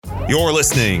You're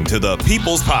listening to the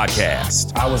People's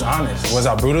Podcast. I was honest. Was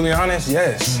I brutally honest?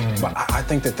 Yes. But I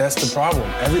think that's the problem.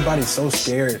 Everybody's so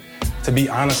scared to be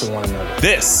honest with one another.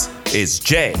 This is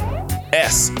JSC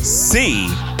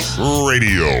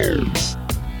Radio.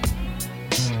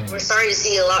 We're starting to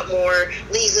see a lot more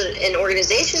leagues and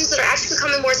organizations that are actually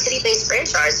becoming more city-based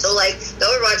franchise. So, like, the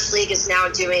Overwatch League is now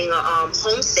doing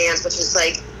home stands, which is,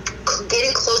 like,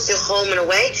 getting close to home and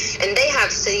away. And they have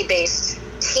city-based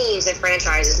teams and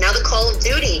franchises. Now the Call of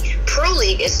Duty Pro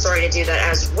League is starting to do that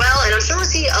as well. And I'm sure we'll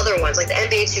see other ones, like the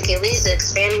NBA 2K League is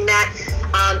expanding that.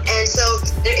 And so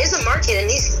there is a market. And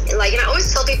these, like, and I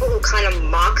always tell people who kind of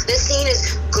mock this scene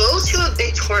is go to a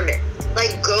big tournament.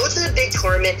 Like, go to the big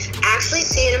tournament, actually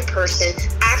see it in person,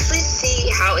 actually see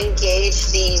how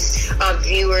engaged these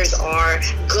viewers are.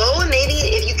 Go and maybe,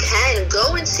 if you can,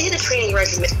 go and see the training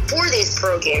regimen for these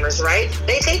pro gamers, right?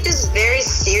 They take this very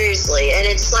seriously, and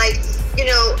it's like, you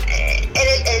know,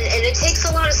 and it takes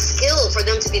a lot of skill for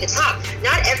them to be the top.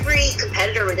 Not every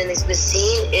competitor within this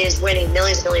scene is winning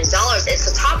millions and millions of dollars. It's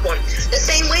the top one. The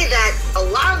same way that a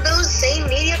lot of those same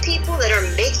media people that are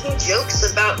making jokes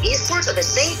about esports are the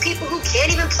same people who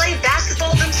can't even play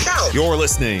basketball themselves. You're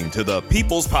listening to the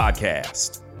People's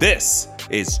Podcast. This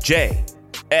is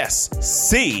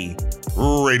JSC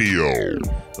Radio.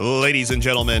 Ladies and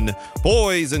gentlemen,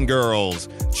 boys and girls,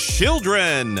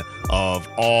 children of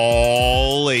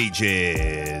all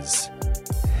ages.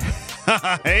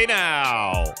 Hey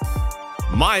now.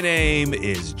 My name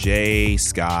is J.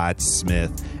 Scott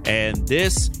Smith, and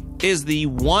this is the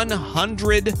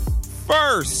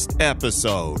 101st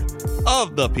episode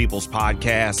of the People's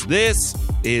Podcast. This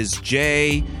is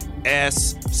JSC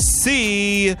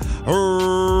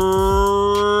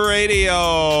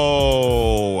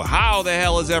Radio. How the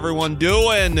hell is everyone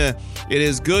doing? It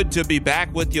is good to be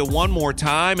back with you one more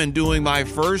time and doing my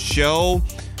first show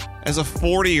as a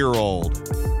 40-year-old.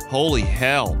 Holy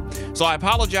hell. So I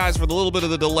apologize for the little bit of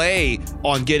the delay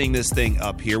on getting this thing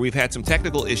up here. We've had some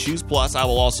technical issues, plus I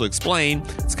will also explain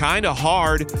it's kind of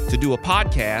hard to do a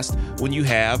podcast when you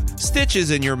have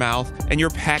stitches in your mouth and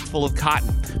you're packed full of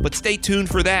cotton. But stay tuned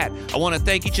for that. I want to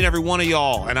thank each and every one of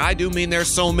y'all, and I do mean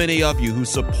there's so many of you who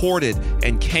supported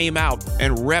and came out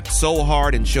and repped so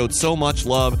hard and showed so much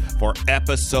love for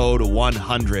episode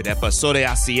 100, Episode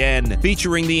 100,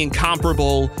 featuring the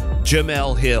incomparable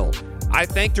Jemele Hill. I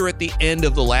thanked her at the end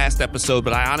of the last episode,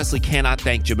 but I honestly cannot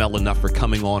thank Jemele enough for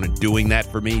coming on and doing that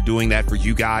for me, doing that for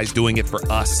you guys, doing it for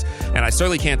us. And I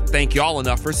certainly can't thank y'all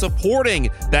enough for supporting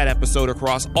that episode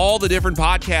across all the different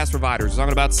podcast providers. We're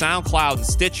talking about SoundCloud and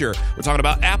Stitcher. We're talking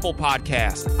about Apple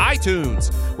Podcasts,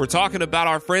 iTunes. We're talking about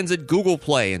our friends at Google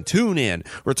Play and TuneIn.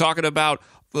 We're talking about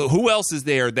who else is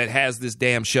there that has this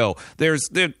damn show. There's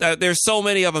so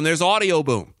many of them. There's Audio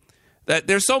Boom.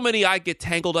 There's so many I get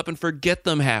tangled up and forget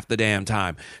them half the damn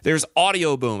time. There's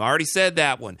Audio Boom. I already said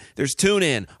that one. There's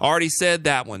TuneIn. I already said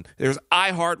that one. There's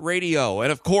iHeartRadio.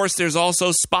 And, of course, there's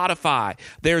also Spotify.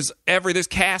 There's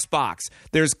CastBox.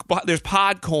 There's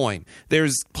Podcoin.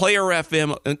 There's Player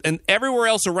FM. And everywhere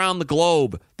else around the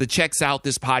globe that checks out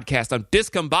this podcast. I'm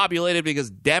discombobulated because,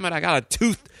 damn it, I got a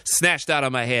tooth snatched out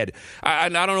of my head. I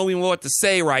don't know even what to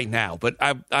say right now, but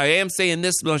I am saying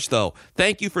this much, though.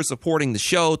 Thank you for supporting the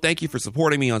show. Thank you for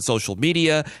supporting me on social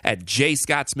media at J.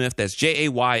 Scott Smith. That's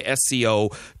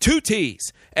JAYSCO, 2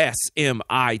 T's,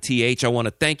 SMITH. I want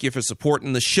to thank you for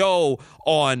supporting the show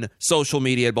on social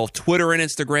media, both Twitter and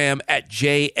Instagram at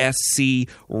JSC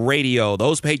Radio.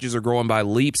 Those pages are growing by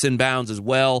leaps and bounds as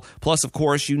well. Plus, of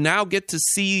course, you now get to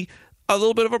see a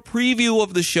little bit of a preview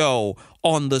of the show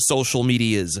on the social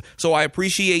medias. So I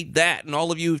appreciate that, and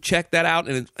all of you have checked that out,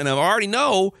 and you already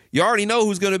know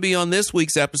who's going to be on this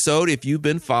week's episode if you've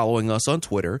been following us on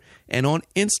Twitter and on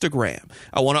Instagram.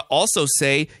 I want to also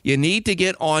say you need to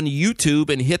get on YouTube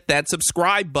and hit that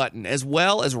subscribe button, as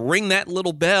well as ring that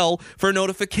little bell for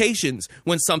notifications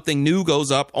when something new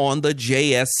goes up on the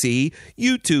JSC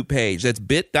YouTube page. That's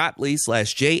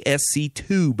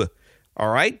bit.ly/JSCTube. All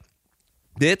right?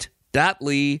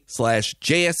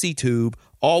 bit.ly/JSCTube,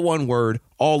 all one word,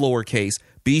 all lowercase.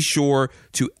 Be sure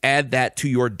to add that to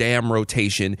your damn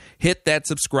rotation. Hit that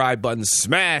subscribe button.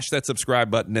 Smash that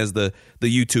subscribe button, as the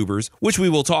YouTubers, which we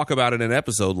will talk about in an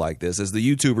episode like this, as the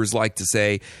YouTubers like to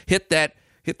say. Hit that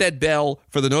bell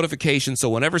for the notification so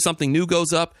whenever something new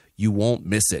goes up, you won't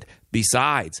miss it.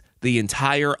 Besides, the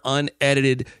entire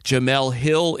unedited Jemele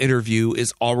Hill interview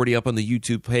is already up on the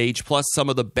YouTube page, plus some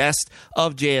of the best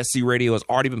of JSC Radio has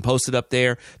already been posted up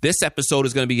there. This episode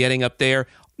is going to be getting up there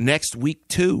next week,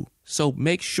 too. So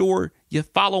make sure you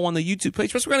follow on the YouTube page,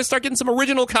 plus we're going to start getting some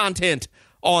original content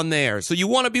on there. So you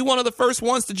want to be one of the first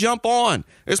ones to jump on.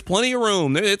 There's plenty of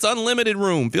room. It's unlimited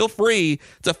room. Feel free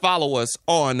to follow us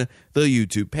on the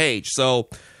YouTube page. So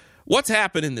what's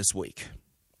happening this week?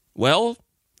 Well,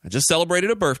 I just celebrated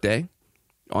a birthday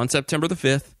on September the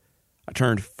 5th. I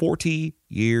turned 40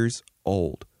 years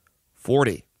old.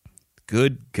 40.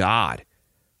 Good God.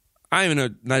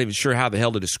 I'm not even sure how the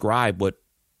hell to describe what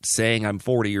saying I'm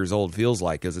 40 years old feels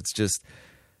like, because it's just,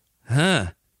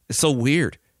 it's so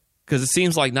weird. Because it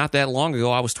seems like not that long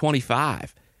ago I was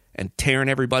 25 and tearing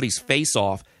everybody's face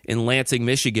off in Lansing,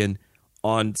 Michigan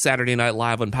on Saturday Night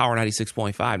Live on Power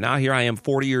 96.5. Now here I am,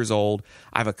 40 years old.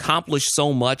 I've accomplished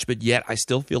so much, but yet I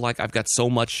still feel like I've got so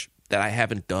much that I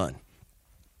haven't done.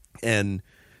 And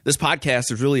this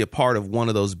podcast is really a part of one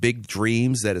of those big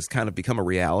dreams that has kind of become a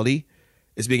reality,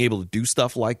 is being able to do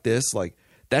stuff like this. Like,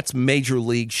 that's major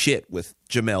league shit with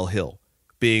Jemele Hill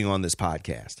being on this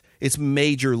podcast. It's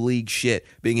major league shit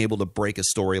being able to break a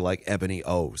story like Ebony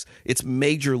O's. It's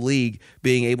major league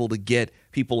being able to get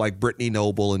people like Brittany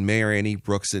Noble and Marianne E.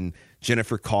 Brooks and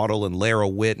Jennifer Caudle and Lara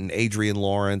Witt and Adrian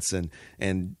Lawrence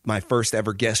and my first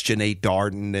ever guest, Janae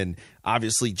Darden. And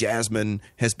obviously Jasmine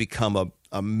has become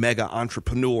a mega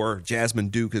entrepreneur. Jasmine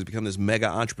Duke has become this mega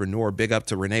entrepreneur. Big up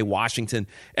to Renee Washington.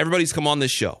 Everybody's come on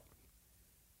this show.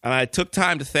 And I took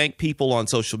time to thank people on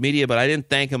social media, but I didn't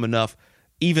thank them enough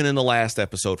even in the last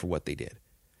episode for what they did.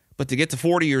 But to get to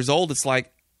 40 years old, it's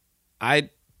like I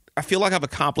feel like I've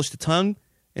accomplished a ton.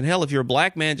 And hell, if you're a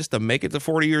black man, just to make it to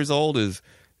 40 years old is,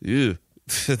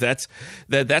 that's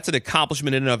an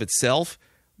accomplishment in and of itself.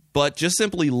 But just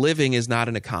simply living is not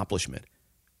an accomplishment.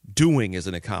 Doing is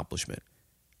an accomplishment.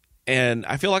 And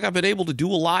I feel like I've been able to do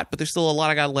a lot, but there's still a lot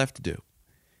I got left to do.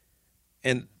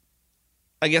 And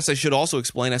I guess I should also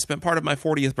explain, I spent part of my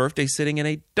 40th birthday sitting in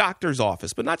a doctor's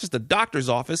office, but not just a doctor's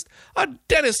office, a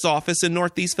dentist's office in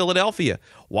Northeast Philadelphia.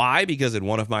 Why? Because in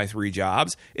one of my 3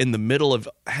 jobs, in the middle of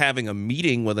having a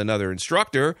meeting with another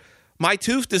instructor, my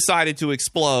tooth decided to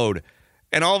explode.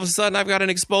 And all of a sudden, I've got an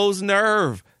exposed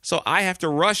nerve. So I have to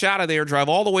rush out of there, drive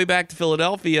all the way back to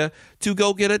Philadelphia to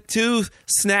go get a tooth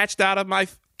snatched out of my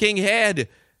fucking head.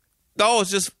 Oh,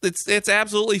 it's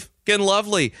absolutely fucking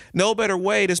lovely. No better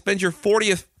way to spend your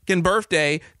 40th fucking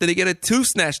birthday than to get a tooth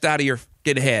snatched out of your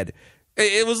fucking head.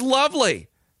 It was lovely.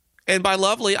 And by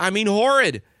lovely, I mean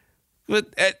horrid.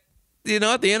 But at the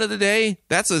end of the day,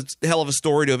 that's a hell of a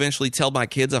story to eventually tell my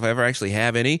kids, if I ever actually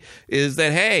have any, is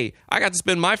that, hey, I got to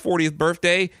spend my 40th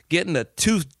birthday getting a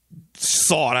tooth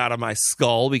sawed out of my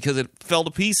skull because it fell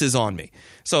to pieces on me.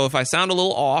 So if I sound a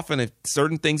little off and if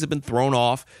certain things have been thrown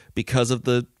off because of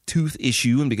the tooth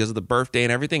issue and because of the birthday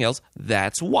and everything else,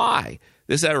 that's why.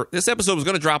 This episode was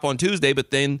going to drop on Tuesday,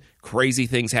 but then crazy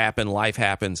things happen, life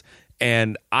happens,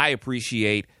 and I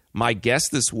appreciate my guest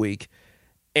this week,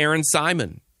 Erin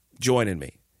Simon, joining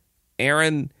me.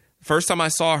 Erin, first time I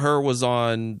saw her was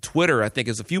on Twitter, I think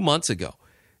it was a few months ago.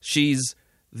 She's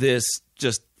this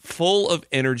just full of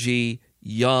energy,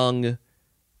 young,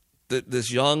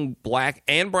 this young black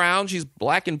and brown. She's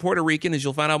black and Puerto Rican, as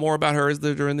you'll find out more about her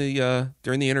during the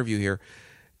interview here.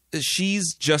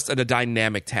 She's just a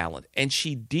dynamic talent, and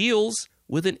she deals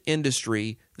with an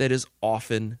industry that is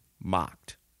often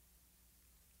mocked.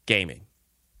 Gaming,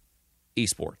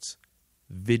 esports,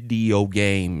 video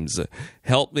games.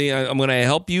 Help me. I'm going to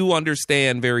help you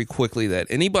understand very quickly that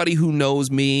anybody who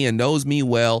knows me and knows me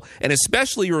well, and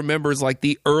especially remembers like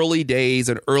the early days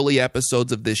and early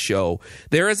episodes of this show,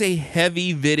 there is a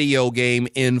heavy video game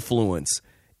influence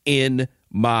in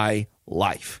my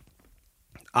life.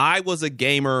 I was a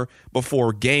gamer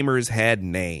before gamers had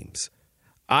names.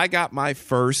 I got my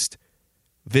first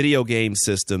video game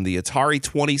system, the Atari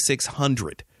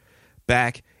 2600,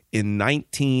 back in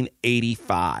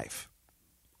 1985.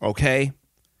 Okay?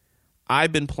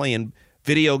 I've been playing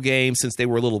video games since they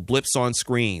were little blips on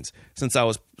screens. Since I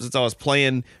was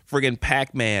playing friggin'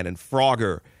 Pac-Man and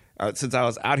Frogger. Since I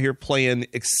was out here playing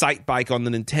Excite Bike on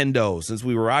the Nintendo. Since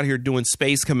we were out here doing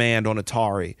Space Command on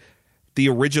Atari. The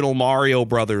original Mario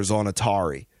Brothers on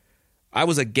Atari. I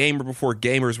was a gamer before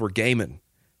gamers were gaming.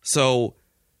 So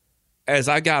as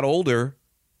I got older,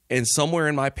 and somewhere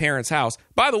in my parents' house.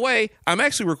 By the way, I'm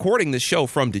actually recording this show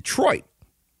from Detroit.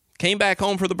 Came back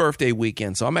home for the birthday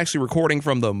weekend, so I'm actually recording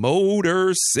from the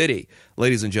Motor City,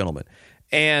 ladies and gentlemen.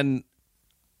 And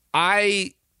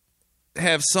I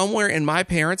have somewhere in my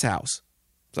parents' house,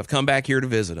 so I've come back here to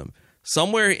visit them,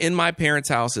 somewhere in my parents'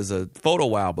 house is a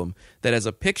photo album that has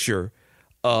a picture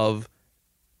of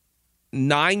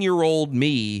 9-year-old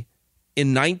me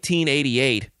in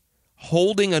 1988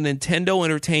 holding a Nintendo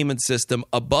Entertainment System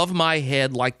above my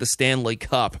head like the Stanley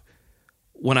Cup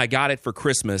when I got it for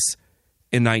Christmas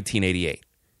in 1988.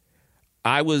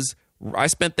 I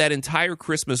spent that entire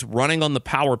Christmas running on the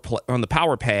power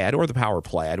pad or the power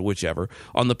plaid, whichever,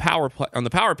 on the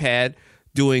power pad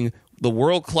doing the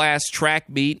world-class track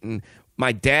meet, and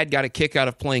my dad got a kick out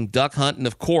of playing Duck Hunt, and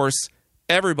of course,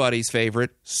 everybody's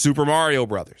favorite, Super Mario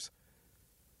Brothers.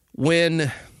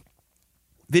 When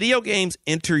video games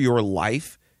enter your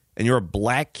life and you're a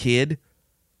black kid,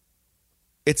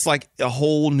 it's like a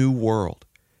whole new world.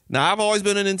 Now, I've always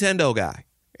been a Nintendo guy,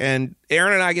 and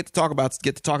Aaron and I get to talking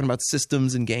about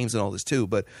systems and games and all this too,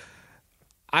 but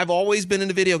I've always been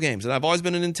into video games, and I've always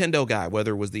been a Nintendo guy,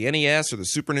 whether it was the NES or the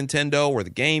Super Nintendo or the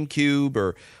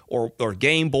GameCube or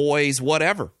Game Boys,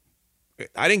 whatever.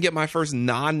 I didn't get my first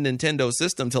non-Nintendo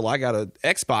system until I got an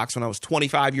Xbox when I was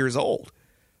 25 years old.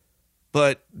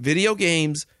 But video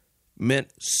games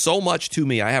meant so much to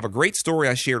me. I have a great story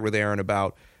I shared with Aaron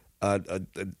about an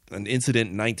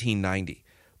incident in 1990.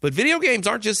 But video games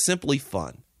aren't just simply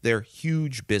fun. They're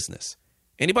huge business.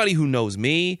 Anybody who knows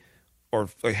me, or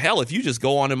hell, if you just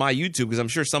go onto my YouTube, because I'm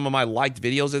sure some of my liked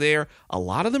videos are there, a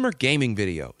lot of them are gaming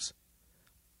videos.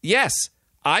 Yes,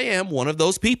 I am one of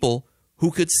those people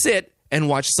who could sit and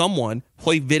watch someone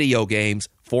play video games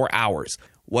for hours.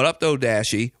 What up, though,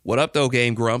 Dashy? What up, though,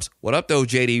 Game Grumps? What up, though,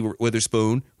 J.D.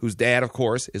 Witherspoon, whose dad, of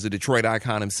course, is a Detroit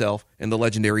icon himself, and the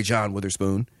legendary John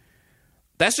Witherspoon.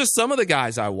 That's just some of the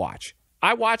guys I watch.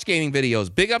 I watch gaming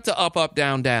videos. Big up to Up,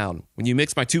 Down, Down. When you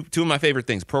mix my two of my favorite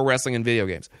things, pro wrestling and video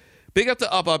games. Big up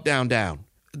to Up, Down, Down.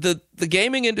 The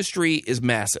gaming industry is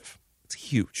massive. It's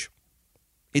huge.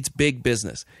 It's big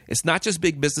business. It's not just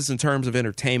big business in terms of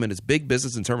entertainment. It's big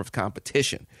business in terms of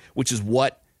competition, which is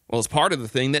it's part of the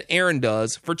thing that Aaron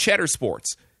does for Cheddar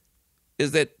Sports,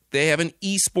 is that they have an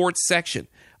esports section.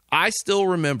 I still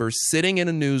remember sitting in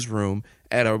a newsroom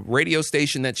at a radio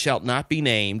station that shall not be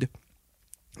named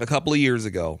a couple of years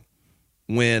ago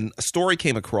when a story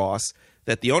came across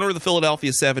that the owner of the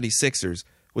Philadelphia 76ers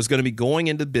was going to be going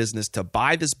into business to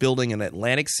buy this building in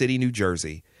Atlantic City, New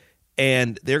Jersey,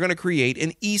 and they're going to create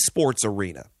an esports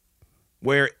arena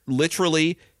where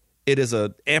literally it is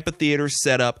an amphitheater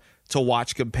set up to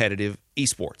watch competitive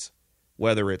esports,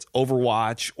 whether it's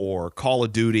Overwatch or Call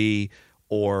of Duty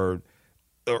or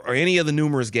any of the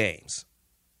numerous games.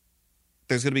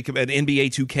 There's going to be an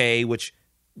NBA 2K, which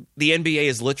the NBA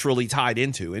is literally tied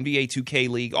into, NBA 2K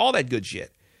League, all that good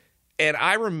shit. And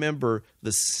I remember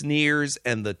the sneers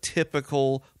and the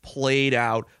typical played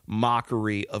out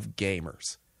mockery of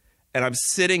gamers. And I'm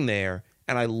sitting there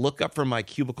and I look up from my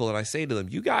cubicle and I say to them,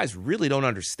 you guys really don't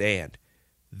understand.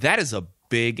 That is a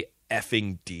big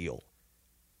effing deal.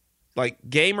 Like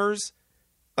gamers,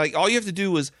 like all you have to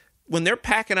do is when they're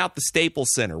packing out the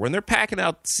Staples Center, when they're packing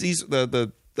out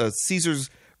the Caesars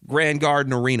Grand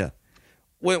Garden Arena,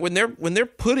 when they're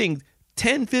putting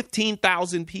 10,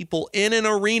 15,000 people in an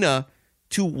arena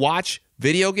to watch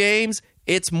video games,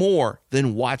 it's more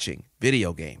than watching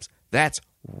video games. That's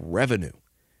revenue.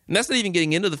 And that's not even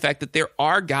getting into the fact that there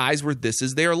are guys where this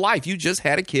is their life. You just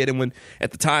had a kid, and when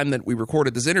at the time that we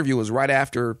recorded this interview, it was right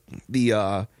after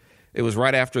the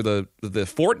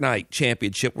Fortnite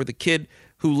championship, where the kid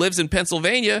who lives in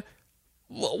Pennsylvania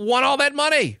won all that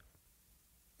money.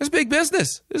 It's big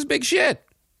business. It's big shit.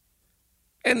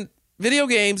 And video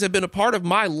games have been a part of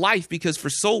my life because for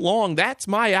so long, that's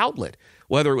my outlet.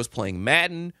 Whether it was playing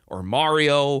Madden or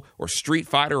Mario or Street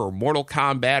Fighter or Mortal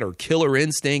Kombat or Killer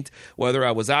Instinct, whether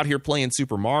I was out here playing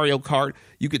Super Mario Kart,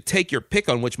 you could take your pick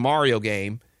on which Mario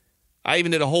game. I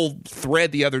even did a whole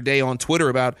thread the other day on Twitter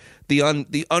about the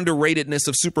underratedness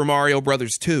of Super Mario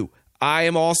Brothers 2. I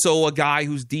am also a guy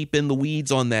who's deep in the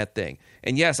weeds on that thing.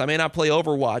 And yes, I may not play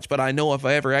Overwatch, but I know if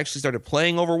I ever actually started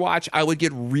playing Overwatch, I would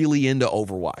get really into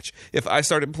Overwatch. If I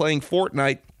started playing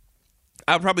Fortnite,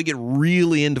 I would probably get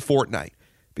really into Fortnite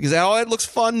because all that looks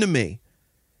fun to me.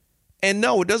 And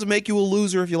no, it doesn't make you a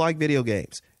loser if you like video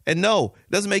games. And no,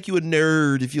 it doesn't make you a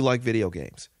nerd if you like video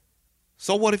games.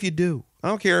 So what if you do? I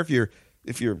don't care if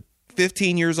you're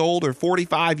 15 years old or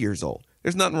 45 years old.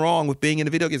 There's nothing wrong with being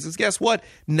into video games. Because guess what?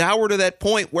 Now we're to that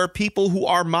point where people who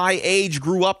are my age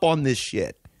grew up on this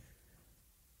shit.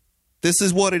 This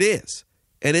is what it is.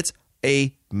 And it's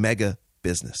a mega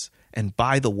business. And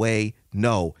by the way,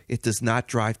 no, it does not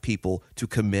drive people to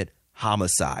commit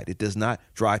homicide. It does not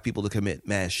drive people to commit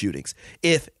mass shootings.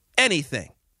 If anything,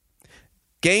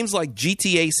 games like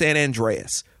GTA San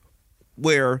Andreas,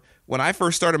 where when I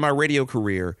first started my radio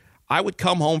career, I would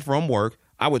come home from work,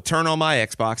 I would turn on my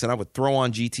Xbox, and I would throw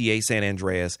on GTA San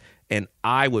Andreas, and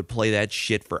I would play that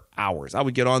shit for hours. I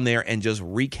would get on there and just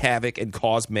wreak havoc and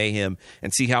cause mayhem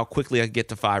and see how quickly I could get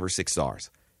to 5 or 6 stars.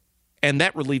 And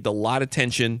that relieved a lot of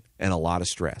tension and a lot of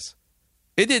stress.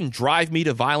 It didn't drive me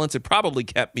to violence. It probably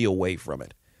kept me away from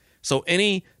it. So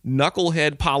any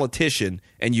knucklehead politician,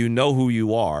 and you know who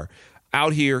you are,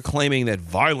 out here claiming that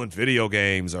violent video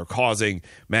games are causing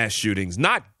mass shootings,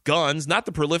 not guns, not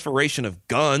the proliferation of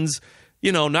guns,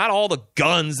 not all the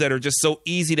guns that are just so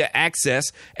easy to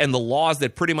access and the laws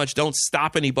that pretty much don't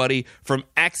stop anybody from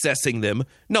accessing them.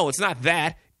 No, it's not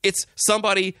that. It's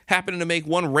somebody happening to make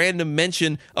one random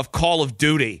mention of Call of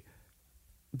Duty.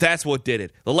 That's what did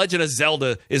it. The Legend of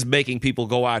Zelda is making people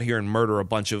go out here and murder a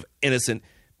bunch of innocent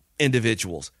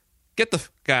individuals. Get the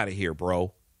fuck out of here,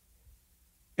 bro.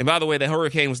 And by the way, the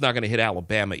hurricane was not going to hit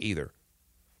Alabama either.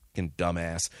 Fucking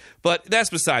dumbass. But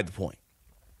that's beside the point.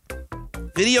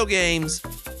 Video games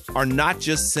are not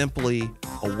just simply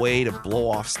a way to blow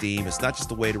off steam. It's not just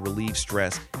a way to relieve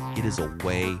stress. It is a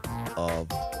way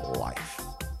of life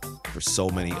for so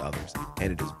many others.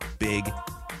 And it is big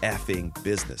effing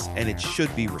business. And it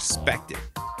should be respected.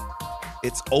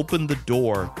 It's opened the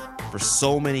door for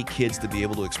so many kids to be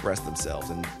able to express themselves.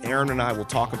 And Aaron and I will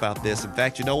talk about this. In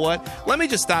fact, you know what? Let me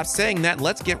just stop saying that and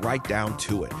let's get right down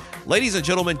to it. Ladies and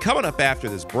gentlemen, coming up after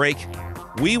this break,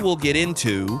 we will get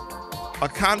into a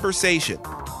conversation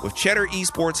with Cheddar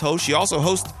Esports host. She also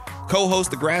co-hosts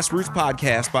the Grassroots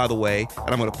podcast, by the way, and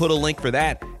I'm going to put a link for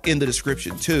that in the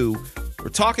description too. We're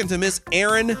talking to Miss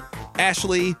Erin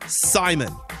Ashley Simon.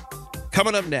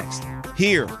 Coming up next,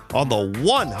 here on the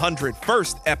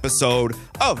 101st episode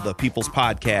of the People's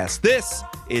Podcast. This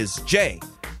is JSC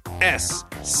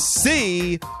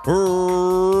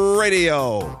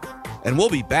Radio. And we'll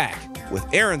be back with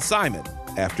Erin Simon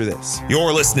after this.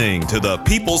 You're listening to the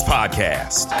People's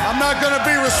Podcast. I'm not going to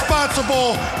be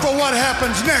responsible for what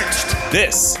happens next.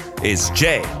 This is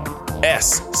JSC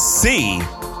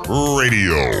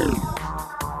Radio.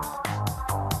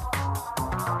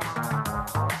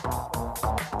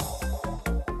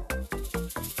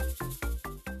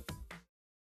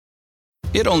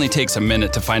 It only takes a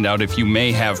minute to find out if you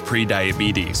may have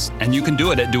prediabetes, and you can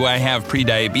do it at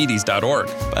doihaveprediabetes.org.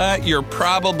 But you're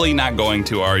probably not going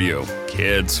to, are you?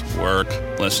 Kids, work,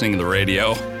 listening to the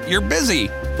radio. You're busy,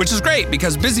 which is great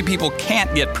because busy people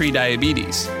can't get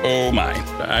prediabetes. Oh my,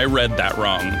 I read that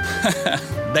wrong.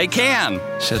 They can.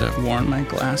 Should have worn my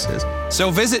glasses.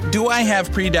 So visit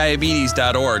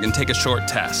doihaveprediabetes.org and take a short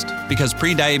test, because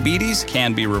prediabetes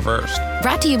can be reversed.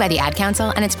 Brought to you by the Ad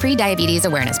Council and its pre-diabetes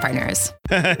awareness partners.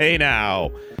 Hey now,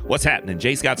 what's happening?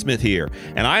 J. Scott Smith here.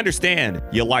 And I understand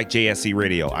you like JSC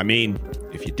Radio. I mean,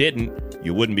 if you didn't,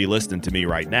 you wouldn't be listening to me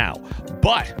right now.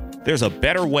 But there's a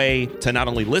better way to not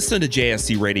only listen to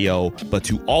JSC Radio, but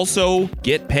to also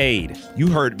get paid. You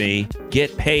heard me.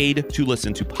 Get paid to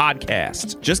listen to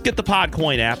podcasts. Just get the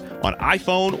Podcoin app on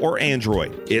iPhone or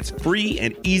Android. It's free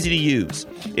and easy to use.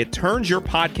 It turns your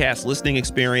podcast listening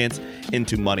experience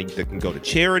into money that can go to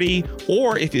charity,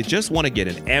 or if you just want to get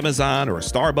an Amazon or a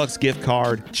Starbucks gift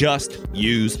card, just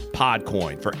use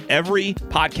Podcoin. For every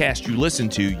podcast you listen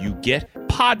to, you get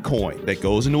Podcoin that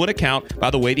goes into an account. By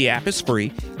the way, the app is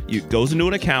free. It goes into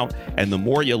an account, and the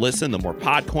more you listen, the more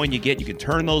Podcoin you get. You can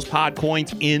turn those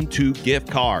Podcoins into gift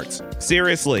cards.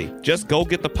 Seriously, just go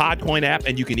get the Podcoin app,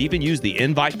 and you can even use the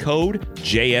invite code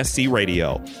JSC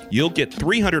Radio. You'll get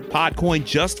 300 Podcoin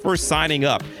just for signing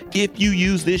up if you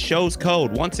use this show's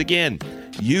code. Once again,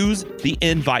 use the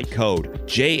invite code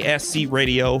JSC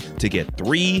Radio to get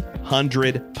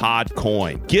 300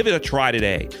 Podcoin. Give it a try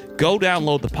today. Go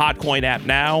download the Podcoin app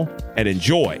now and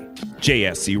enjoy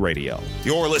JSC Radio.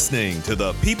 You're listening to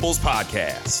the People's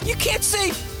Podcast. You can't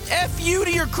say F you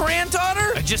to your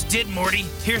granddaughter? I just did, Morty.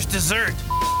 Here's dessert.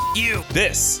 You.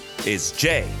 This is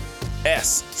JSC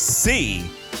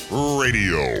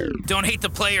Radio. Don't hate the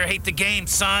player, hate the game,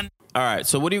 son. All right,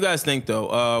 so what do you guys think,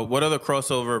 though? What other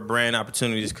crossover brand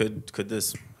opportunities could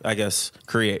this, I guess,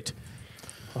 create?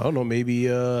 I don't know, maybe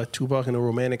Tupac in a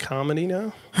romantic comedy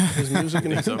now? His music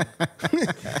and his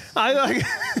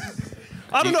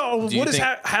I don't know. What is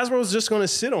Hasbro's just going to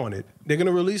sit on it? They're going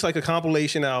to release like a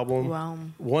compilation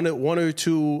album, one or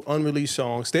two unreleased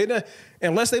songs.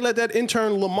 Unless they let that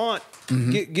intern Lamont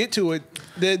get to it.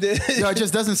 It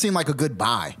just doesn't seem like a good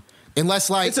buy. Unless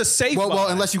like it's a safe buy. Well,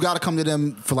 unless you got to come to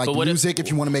them for like music if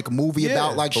you want to make a movie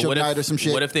about like Suge Knight or some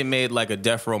shit. What if they made like a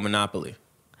Death Row Monopoly?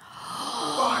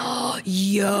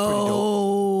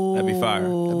 Yo, that'd be fire.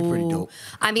 That'd be pretty dope.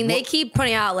 I mean, they keep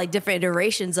putting out like different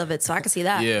iterations of it, so I can see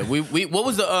that. Yeah, we what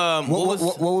was the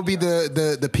what would be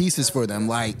the pieces for them?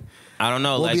 Like, I don't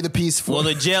know. What would be the piece for? Well,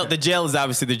 the jail is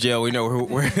obviously the jail. We know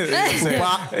where jail is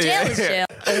jail.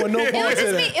 It would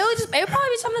probably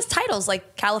be some of his titles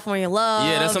like California Love.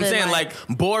 Yeah, that's what I'm saying. Like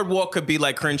Boardwalk could be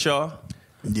like Crenshaw.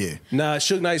 Yeah. Nah,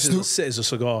 Suge Knight is a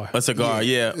cigar. A cigar,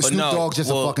 yeah. Snoop Dogg's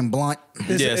just a fucking blunt.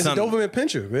 It's a Doberman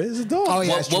Pinscher, man. It's a dog. Oh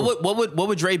yeah. What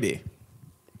would Dre be?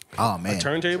 Oh man. A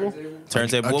turntable.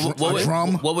 Turntable. A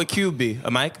drum. What would Cube be?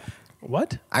 A mic?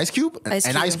 What? Ice Cube? Ice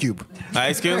An Cube. Ice Cube.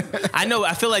 Ice Cube? I know.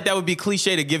 I feel like that would be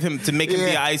cliche to make him be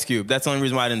an Ice Cube. That's the only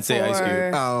reason why I didn't say Ice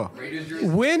Cube. Oh.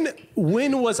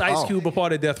 When was Ice Cube a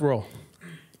part of Death Row?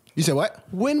 You said what?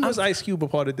 When was Ice Cube a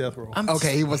part of Death Row?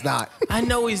 Okay, he was not. I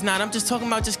know he's not. I'm just talking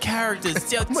about just characters.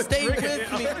 Stay with me.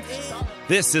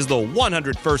 This is the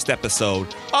 101st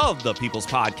episode of the People's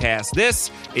Podcast.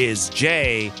 This is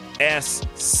JSC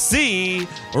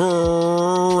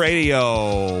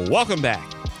Radio. Welcome back.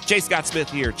 J. Scott Smith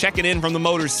here, checking in from the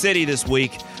Motor City this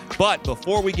week. But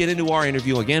before we get into our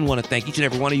interview, again, want to thank each and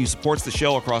every one of you who supports the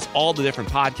show across all the different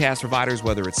podcast providers,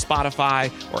 whether it's Spotify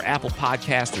or Apple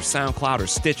Podcasts or SoundCloud or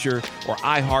Stitcher or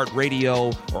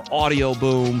iHeartRadio or Audio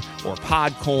Boom or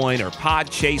Podcoin or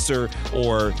Podchaser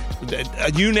or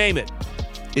you name it.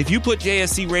 If you put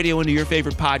JSC Radio into your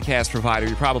favorite podcast provider,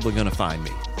 you're probably going to find me.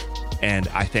 And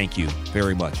I thank you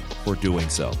very much for doing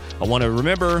so. I want to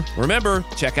remember,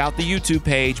 check out the YouTube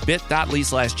page,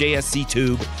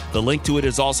 bit.ly/JSCTube. The link to it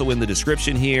is also in the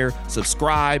description here.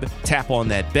 Subscribe, tap on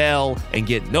that bell, and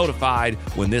get notified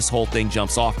when this whole thing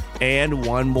jumps off. And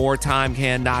one more time,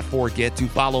 cannot forget to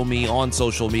follow me on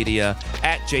social media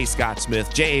at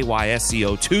JScottSmith,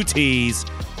 JAYSCO, 2 T's,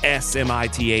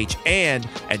 SMITH, and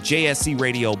at JSC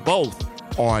Radio,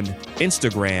 both on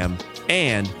Instagram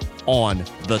and on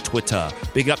the Twitter.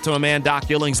 Big up to my man Doc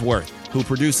Illingsworth, who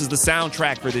produces the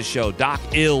soundtrack for this show. Doc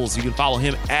Ills. You can follow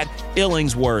him at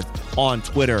Illingsworth on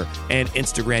Twitter and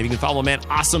Instagram. You can follow man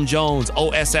Awesome Jones,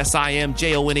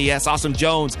 OSSIMJONES, Awesome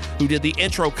Jones, who did the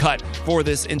intro cut for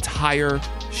this entire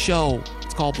show.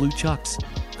 It's called Blue Chucks.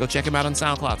 Go check him out on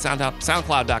SoundCloud,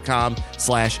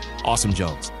 SoundCloud.com/Awesome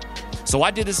Jones. So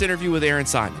I did this interview with Erin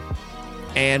Simon,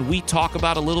 and we talk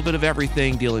about a little bit of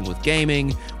everything dealing with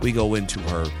gaming. We go into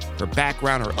her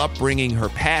background, her upbringing, her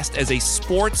past as a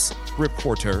sports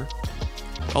reporter.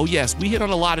 Oh yes, we hit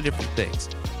on a lot of different things.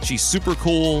 She's super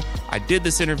cool. I did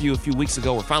this interview a few weeks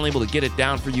ago. We're finally able to get it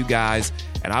down for you guys,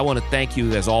 and I want to thank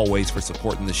you as always for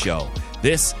supporting the show.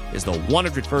 This is the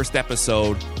 101st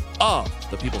episode of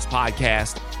the People's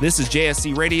Podcast. This is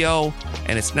JSC Radio,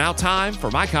 and it's now time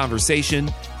for my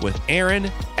conversation with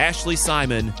Erin Ashley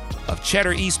Simon of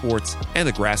Cheddar Esports and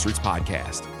the Grassroots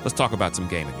Podcast. Let's talk about some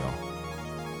gaming, y'all.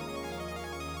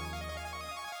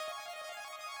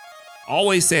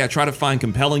 Always say I try to find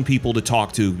compelling people to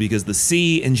talk to because the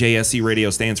C in JSC Radio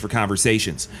stands for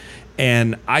conversations.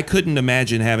 And I couldn't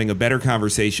imagine having a better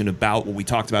conversation about what we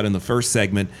talked about in the first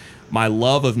segment, my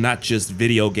love of not just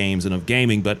video games and of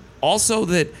gaming, but also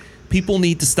that people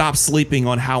need to stop sleeping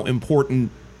on how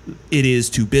important it is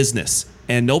to business.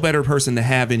 And no better person to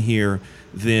have in here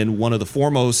than one of the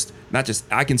foremost, not just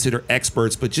I consider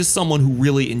experts, but just someone who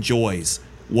really enjoys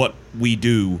what we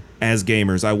do as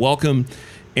gamers. I welcome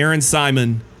Erin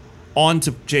Simon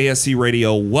onto JSC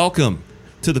Radio. Welcome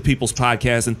to the People's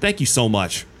Podcast, and thank you so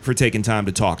much for taking time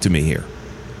to talk to me here.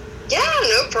 Yeah,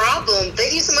 no problem.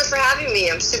 Thank you so much for having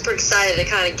me. I'm super excited to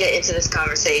kind of get into this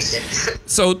conversation.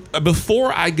 So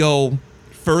before I go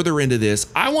further into this,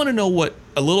 I want to know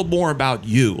a little more about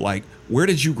you. Like, where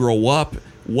did you grow up?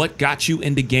 What got you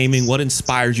into gaming? What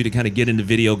inspired you to kind of get into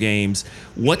video games?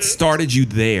 What started you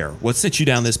there? What sent you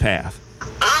down this path?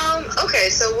 Okay,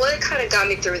 so what kind of got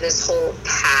me through this whole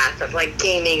path of like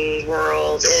gaming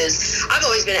world is I've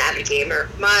always been an avid gamer.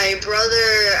 I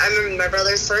remember my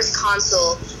brother's first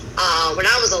console when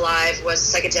I was alive was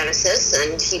Sega Genesis,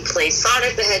 and he played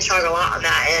Sonic the Hedgehog a lot on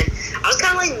that, and I was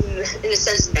kind of like, in a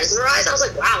sense, mesmerized. I was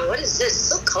like, wow, what is this? It's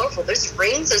so colorful. There's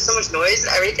rings, there's so much noise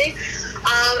and everything.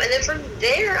 And then from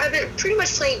there, I've been pretty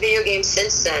much playing video games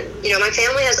since then. You know, my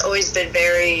family has always been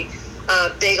very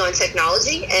big on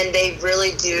technology, and they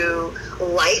really do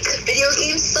like video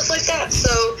games, stuff like that.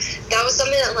 So that was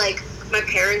something that like my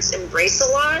parents embrace a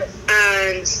lot.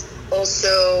 And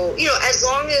also, you know, as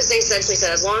long as they essentially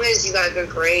said, as long as you got good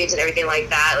grades and everything like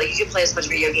that, like you can play as much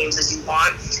video games as you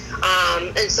want.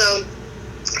 And so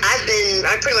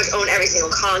I pretty much own every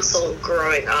single console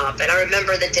growing up. And I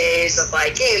remember the days of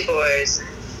like Game Boys,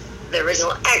 the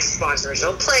original Xbox, the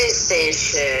original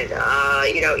PlayStation,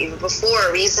 you know, even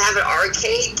before, we used to have an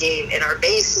arcade game in our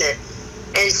basement.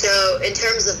 And so in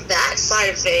terms of that side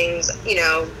of things, you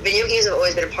know, video games have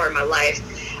always been a part of my life.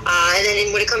 And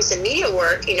then when it comes to media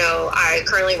work, you know, I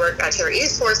currently work at Cheddar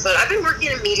Esports, but I've been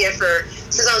working in media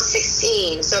since I was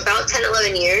 16, so about 10,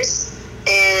 11 years.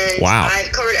 And wow.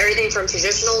 I've covered everything from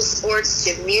traditional sports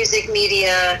to music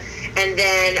media And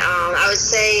then I would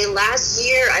say last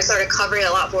year I started covering a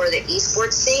lot more of the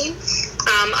esports scene.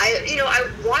 I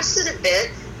watched it a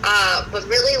bit, but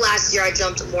really last year I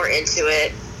jumped more into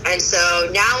it. And so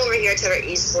now we're here at Twitter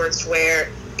Esports, where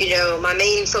my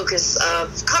main focus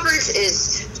of coverage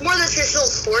is more the traditional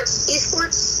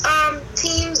esports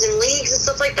teams and leagues and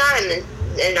stuff like that.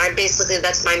 And I basically,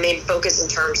 that's my main focus in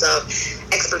terms of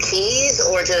expertise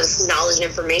or just knowledge and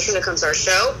information when it comes to our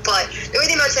show. But the only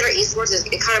thing about Twitter Esports is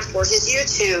it kind of forces you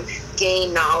to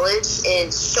gain knowledge in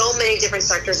so many different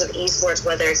sectors of esports,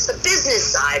 whether it's the business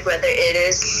side, whether it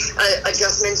is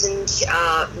adjustments and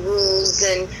rules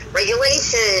and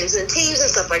regulations and teams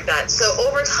and stuff like that. So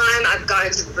over time, I've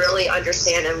gotten to really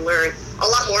understand and learn a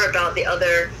lot more about the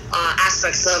other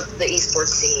aspects of the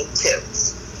esports scene too.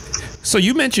 So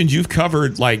you mentioned you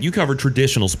covered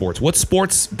traditional sports. What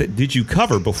sports did you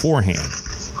cover beforehand?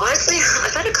 Honestly,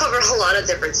 I've had to cover a lot of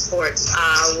different sports.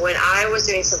 When I was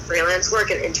doing some freelance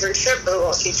work and internship for the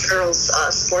Wall Street Journal's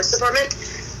sports department,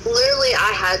 literally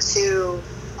I had to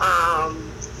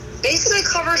basically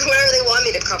cover whatever they want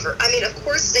me to cover. I mean, of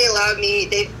course, they allowed me,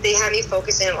 they had me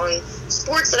focusing on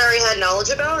sports that I already had knowledge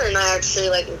about, and I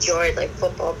actually enjoyed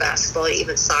football, basketball,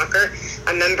 even soccer.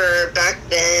 I remember back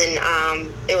then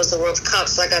it was the World Cup,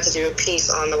 so I got to do a piece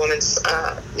on the women's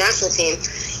national team.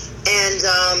 And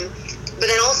but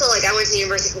then also I went to the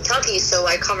University of Kentucky, so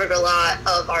I covered a lot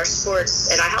of our sports,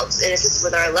 and I helped and assisted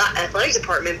with our athletic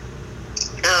department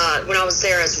when I was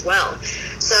there as well.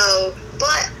 So,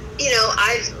 but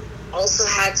I've also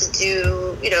had to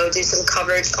do some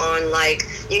coverage on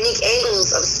unique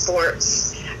angles of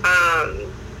sports.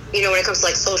 When it comes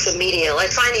to social media,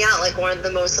 finding out one of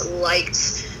the most liked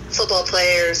football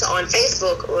players on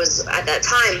Facebook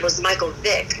was Michael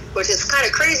Vick, which is kind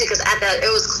of crazy because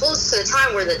it was close to the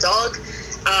time where the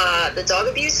dog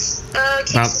abuse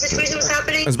situation was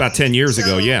happening. It was about 10 years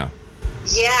ago, yeah.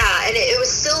 Yeah, and it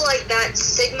was still that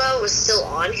stigma was still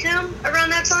on him around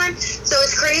that time. So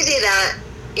it's crazy that,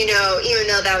 even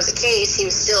though that was the case, he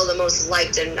was still the most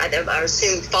liked and I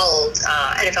assume followed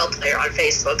NFL player on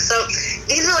Facebook. So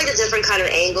these are the different kind of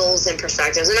angles and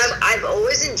perspectives. And I've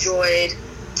always enjoyed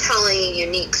telling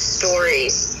unique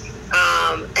stories.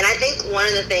 And I think one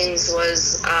of the things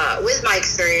was, with my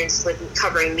experience with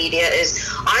covering media,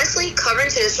 is honestly covering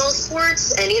traditional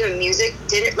sports and even music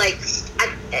didn't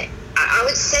I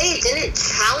would say it didn't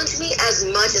challenge me as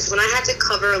much as when I had to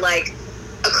cover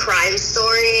a crime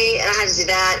story, and I had to do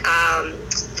that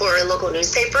for a local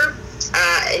newspaper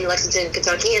in Lexington,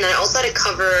 Kentucky, and I also had to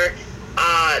cover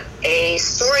a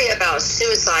story about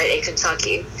suicide in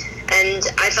Kentucky. And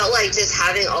I felt just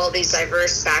having all these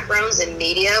diverse backgrounds in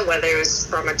media, whether it was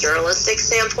from a journalistic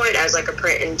standpoint, as a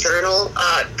print and digital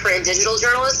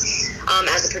journalist,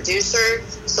 as a producer,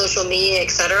 social media,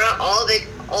 etc., all of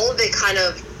it kind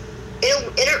of,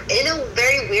 in a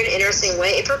very weird, interesting way,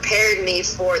 it prepared me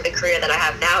for the career that I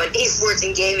have now in esports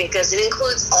and gaming, because it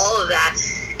includes all of that.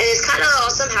 And it's kind of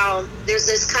awesome how there's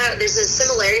this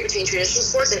similarity between traditional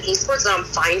sports and esports that I'm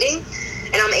finding,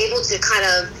 and I'm able to kind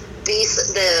of be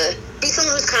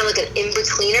someone who's kind of an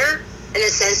in-betweener, in the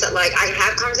sense that I can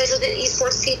have conversations with the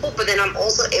esports people, but then I'm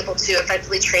also able to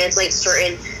effectively translate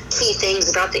certain key things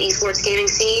about the esports gaming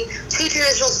scene to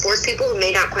traditional sports people who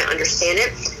may not quite understand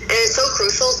it. And it's so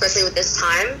crucial, especially with this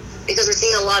time, because we're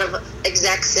seeing a lot of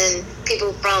execs and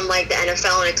people from the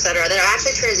NFL and et cetera that are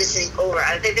actually transitioning over.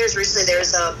 I think there's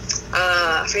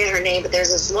I forget her name, but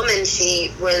there's this woman,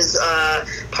 she was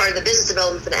part of the business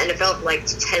development for the NFL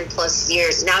for 10 plus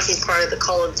years. Now she's part of the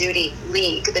Call of Duty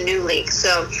league, the new league.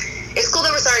 So it's cool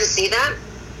that we're starting to see that.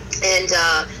 And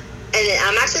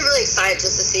I'm actually really excited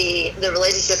just to see the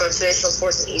relationship of traditional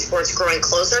sports and esports growing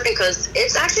closer, because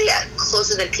it's actually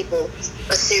closer than people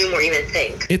assume or even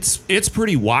think. It's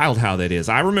pretty wild how that is.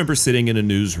 I remember sitting in a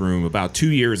newsroom about 2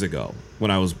 years ago when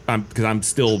because I'm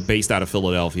still based out of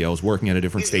Philadelphia. I was working at a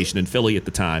different station in Philly at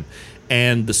the time.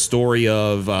 And the story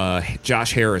of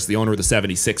Josh Harris, the owner of the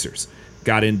 76ers,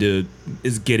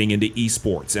 is getting into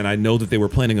esports. And I know that they were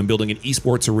planning on building an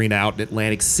esports arena out in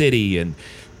Atlantic City, and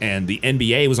the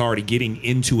NBA was already getting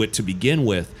into it to begin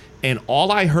with. And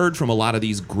all I heard from a lot of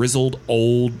these grizzled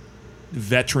old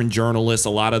veteran journalists, a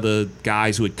lot of the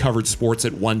guys who had covered sports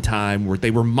at one time,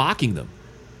 they were mocking them.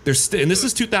 And this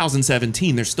is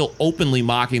 2017. They're still openly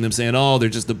mocking them, saying, "Oh, they're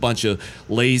just a bunch of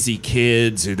lazy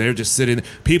kids. Or they're just sitting.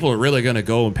 People are really going to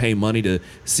go and pay money to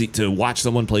watch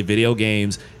someone play video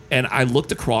games." And I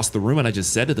looked across the room and I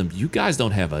just said to them, "You guys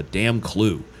don't have a damn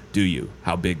clue, do you,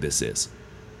 how big this is?"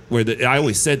 I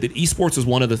always said that esports was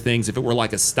one of the things, if it were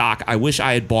like a stock, I wish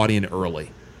I had bought in early,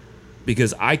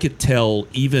 because I could tell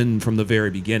even from the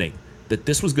very beginning that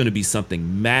this was going to be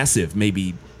something massive,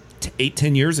 maybe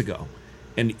 8-10 years ago,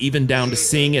 and even down to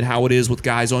seeing it how it is with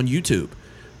guys on YouTube,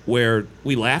 where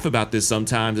we laugh about this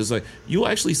sometimes. It's like, you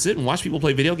actually sit and watch people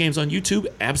play video games on YouTube?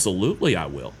 Absolutely I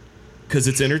will, because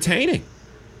it's entertaining.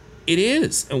 It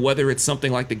is. And whether it's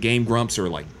something like the Game Grumps or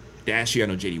like Dashie, I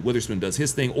know JD Witherspoon does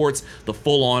his thing, or it's the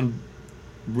full-on,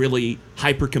 really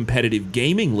hyper-competitive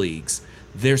gaming leagues,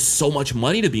 there's so much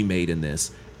money to be made in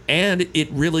this. And it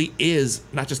really is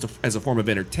not just as a form of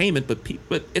entertainment,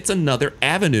 but it's another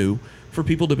avenue for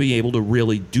people to be able to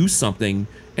really do something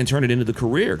and turn it into the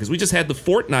career. Because we just had the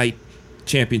Fortnite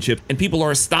championship, and people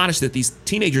are astonished that these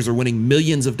teenagers are winning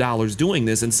millions of dollars doing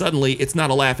this, and suddenly it's not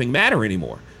a laughing matter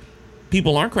anymore.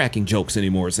 People aren't cracking jokes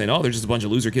anymore, saying, oh, they're just a bunch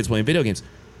of loser kids playing video games.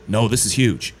 No, this is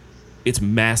huge. It's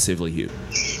massively huge.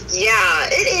 Yeah,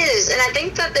 it is. And I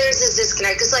think that there's this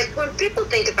disconnect. Because, like, when people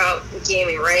think about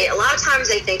gaming, right, a lot of times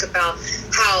they think about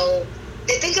how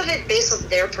they think of it based on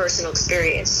their personal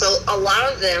experience. So a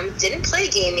lot of them didn't play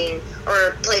gaming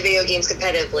or play video games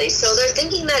competitively. So they're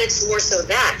thinking that it's more so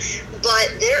that.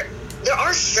 But there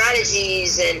are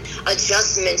strategies and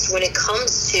adjustments when it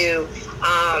comes to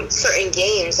certain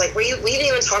games. Like, we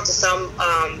even talked to some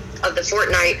of the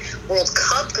Fortnite World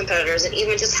Cup competitors, and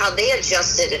even just how they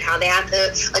adjusted and how they had to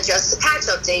adjust the patch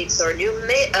updates or new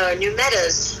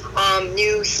metas,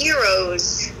 new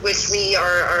heroes, which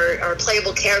are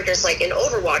playable characters like in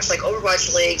Overwatch. Like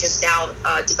Overwatch League just now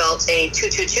developed a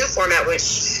 2-2-2 format,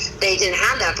 which they didn't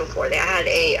have that before. They had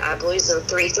I believe it's a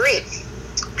 3-3.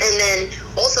 And then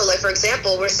also, like, for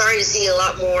example, we're starting to see a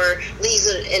lot more leagues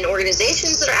and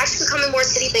organizations that are actually becoming more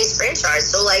city-based franchise.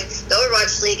 So, like, the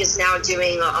Overwatch League is now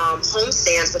doing home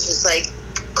stands, which is, like,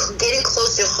 getting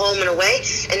close to home and away.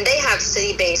 And they have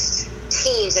city-based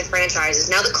teams and franchises.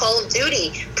 Now the Call of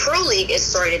Duty Pro League is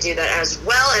starting to do that as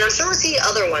well. And I'm sure we'll see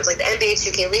other ones, like the NBA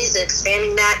 2K League is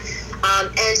expanding that.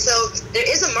 And so there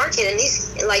is a market. And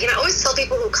these, like, and I always tell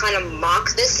people who kind of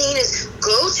mock this scene is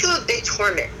go to a big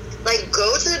tournament. Like,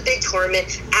 go to the big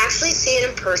tournament, actually see it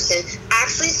in person,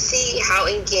 actually see how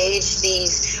engaged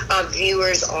these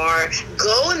viewers are.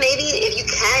 Go and maybe, if you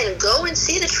can, go and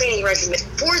see the training regimen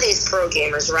for these pro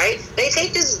gamers, right? They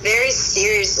take this very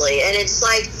seriously, and it's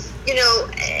like, you know,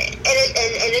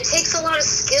 and it takes a lot of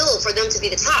skill for them to be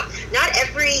the top. Not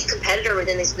every competitor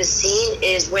within this scene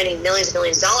is winning millions and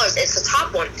millions of dollars. It's the top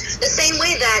one. The same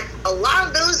way that a lot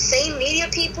of those same media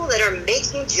people that are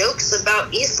making jokes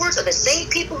about esports are the same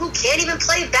people who can't even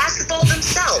play basketball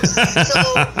themselves. So,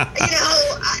 you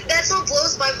know, that's what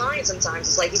blows my mind sometimes.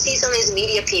 It's like you see some of these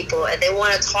media people and they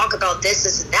want to talk about this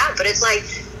and that, but it's like,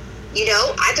 you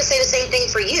know, I could say the same thing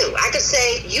for you. I could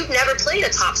say, you've never played a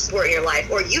top sport in your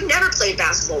life, or you've never played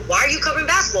basketball. Why are you covering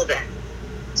basketball then?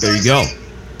 So there you go. Like,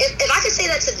 if I could say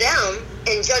that to them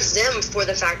and judge them for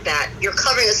the fact that you're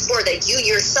covering a sport that you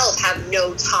yourself have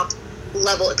no top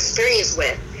level experience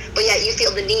with, but yet you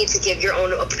feel the need to give your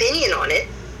own opinion on it,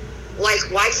 like,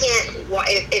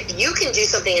 if you can do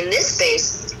something in this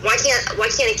space, why can't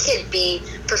a kid be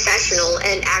professional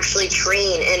and actually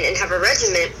train and have a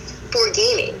regimen for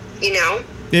gaming? You know,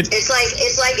 it's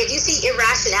like if you see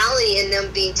irrationality in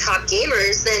them being top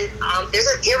gamers, then there's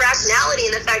an irrationality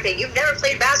in the fact that you've never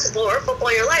played basketball or football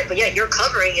in your life, but yet you're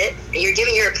covering it and you're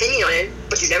giving your opinion on it,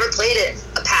 but you've never played it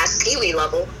past Pee-wee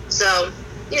level. So,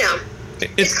 you know,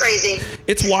 it's crazy.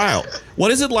 It's wild.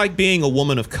 What is it like being a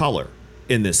woman of color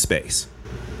in this space?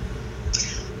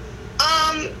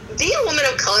 Being a woman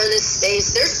of color in this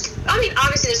space,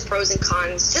 obviously there's pros and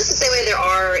cons, just the same way there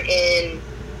are in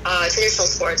traditional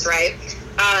sports, right?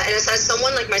 And as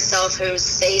someone like myself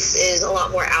whose face is a lot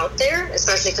more out there,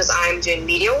 especially because I'm doing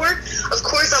media work, of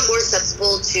course I'm more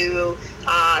susceptible to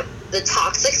the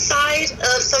toxic side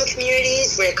of some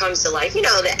communities when it comes to, like, you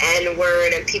know, the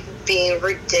N-word and people being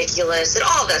ridiculous and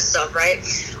all that stuff, right?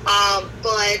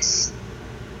 But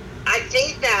I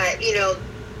think that, you know,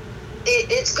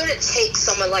 it's going to take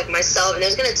someone like myself, and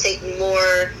there's going to take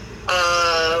more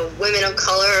women of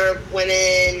color,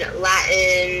 women,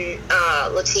 Latin,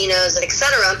 Latinas, and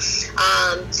etc.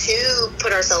 To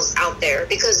put ourselves out there,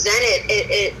 because then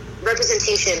it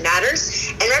representation matters,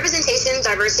 and representation,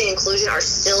 diversity, and inclusion are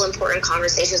still important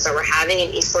conversations that we're having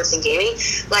in esports and gaming.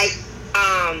 Like,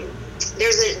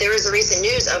 there was a recent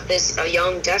news of this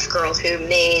young deaf girl who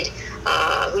made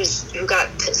who got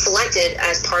selected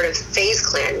as part of FaZe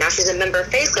Clan. Now she's a member of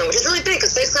FaZe Clan, which is really big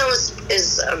because FaZe Clan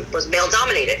was male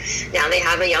dominated. Now they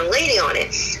have a young lady on it,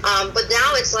 but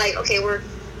now it's like, okay, we're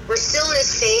still in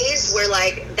this phase where,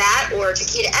 like, that or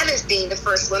Chiquita Evans being the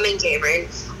first women gamer, and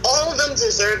all of them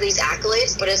deserve these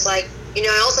accolades, but it's like, you know,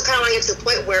 I also kind of want to get to a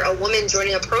point where a woman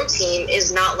joining a pro team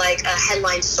is not like a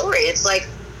headline story. It's like,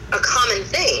 a common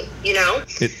thing, you know.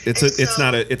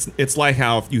 It's like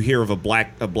how if you hear of a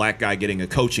black guy getting a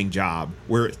coaching job,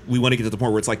 where we want to get to the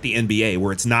point where it's like the NBA,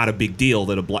 where it's not a big deal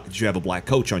that you have a black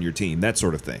coach on your team, that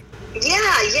sort of thing.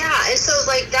 Yeah, and so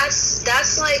like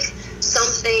that's like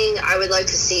something I would like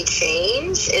to see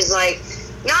change, is like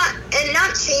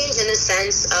not change in the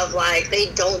sense of like they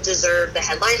don't deserve the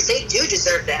headlines. They do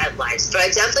deserve the headlines, but I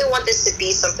definitely want this to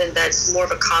be something that's more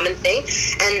of a common thing,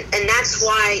 and that's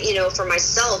why, you know, for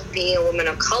myself, being a woman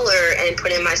of color and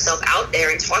putting myself out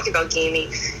there and talking about gaming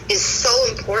is so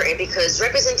important, because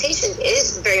representation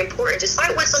is very important.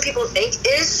 Despite what some people think,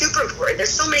 it is super important.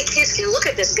 There's so many kids can look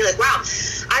at this and be like, wow.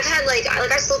 I've had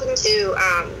I've spoken to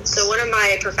so one of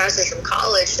my professors from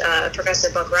college,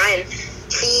 Professor Buck Ryan.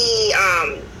 He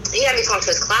had me talk to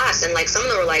his class, and like some of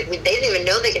them were like, they didn't even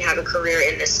know they can have a career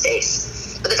in this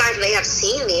space. But the fact that they have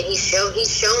seen me, and he's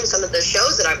shown some of the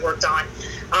shows that I've worked on,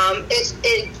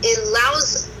 it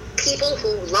allows people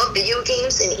who love video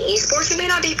games and esports, who may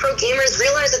not be pro gamers,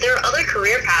 realize that there are other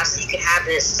career paths that you can have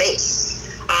in this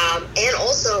space. And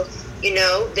also, you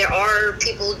know, there are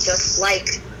people just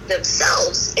like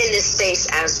themselves in this space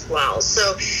as well.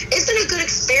 So it's been a good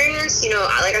experience. You know,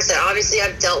 like I said, obviously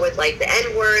I've dealt with like the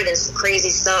N-word and some crazy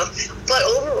stuff, but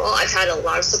overall I've had a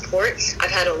lot of support.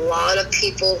 I've had a lot of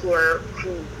people who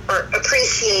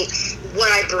appreciate what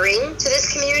I bring to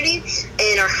this community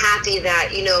and are happy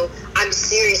that, you know, I'm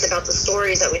serious about the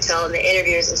stories that we tell in the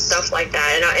interviews and stuff like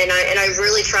that. And I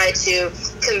really try to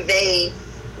convey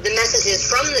the messages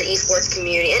from the esports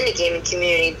community and the gaming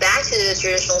community back to the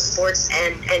traditional sports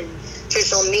and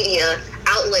traditional media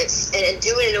outlets, and do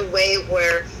it in a way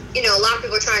where, you know, a lot of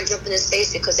people are trying to jump in this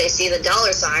space because they see the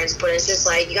dollar signs, but it's just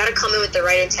like, you got to come in with the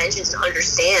right intentions and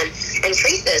understand and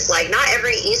treat this like not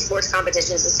every esports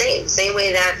competition is the same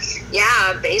way that,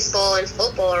 yeah, baseball and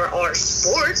football are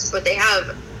sports, but they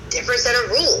have different set of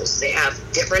rules. They have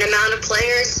different amount of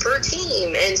players per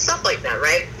team and stuff like that,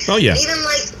 right? Oh, yeah. Even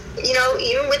like, you know,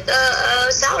 even with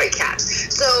the salary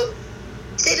caps. So,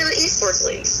 state of the esports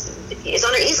leagues. It's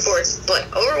under esports, but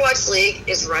Overwatch League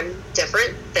is run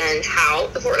different than how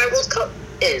the Fortnite World Cup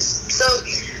is. So,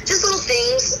 just little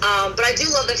things. But I do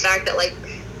love the fact that, like,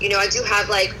 you know, I do have,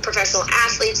 like, professional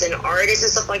athletes and artists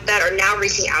and stuff like that are now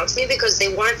reaching out to me because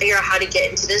they want to figure out how to get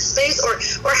into this space, or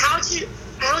how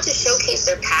to showcase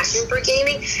their passion for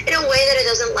gaming in a way that it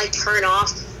doesn't, like, turn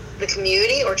off the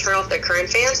community or turn off their current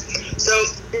fans. So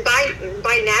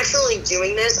by naturally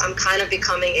doing this, I'm kind of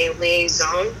becoming a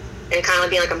liaison and kind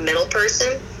of being like a middle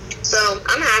person. So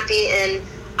I'm happy, and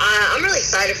I'm really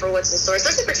excited for what's in store,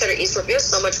 especially for Cheddar Esports. There's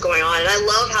so much going on, and I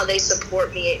love how they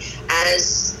support me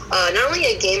as not only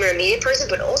a gamer and media person,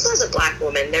 but also as a black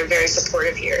woman. They're very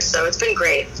supportive here, so it's been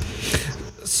great.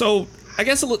 So I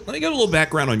guess let me get a little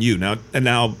background on you now. And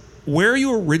now, where are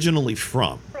you originally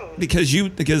from?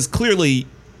 Because clearly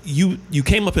you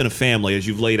came up in a family, as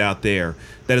you've laid out there,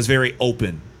 that is very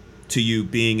open to you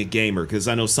being a gamer. Because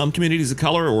I know some communities of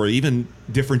color, or even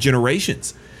different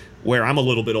generations, where I'm a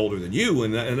little bit older than you,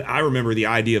 and I remember the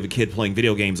idea of a kid playing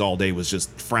video games all day was just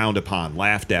frowned upon,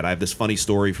 laughed at. I have this funny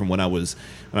story from when I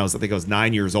think I was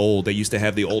 9 years old. They used to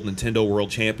have the old Nintendo World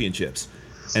Championships,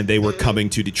 and they were coming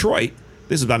to Detroit.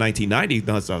 This is about 1990.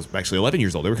 No, I was actually 11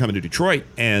 years old. They were coming to Detroit,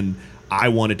 and I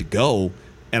wanted to go.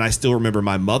 And I still remember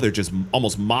my mother just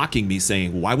almost mocking me,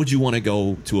 saying, why would you want to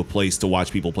go to a place to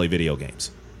watch people play video games?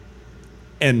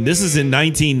 And this is in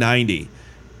 1990.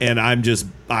 And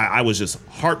I was just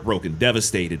heartbroken,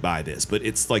 devastated by this. But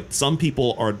it's like some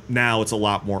people are now, it's a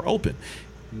lot more open.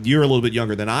 You're a little bit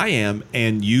younger than I am,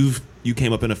 and you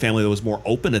came up in a family that was more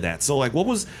open to that. So like,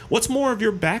 what's more of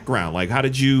your background? Like, how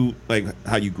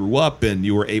you grew up and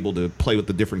you were able to play with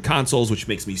the different consoles, which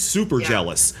makes me super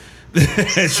jealous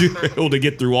that you were able to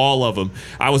get through all of them.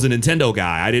 I was a Nintendo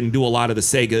guy. I didn't do a lot of the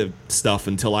Sega stuff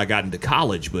until I got into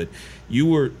college, but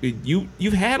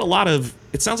you've had a lot of,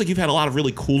 it sounds like you've had a lot of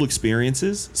really cool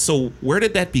experiences. So where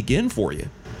did that begin for you?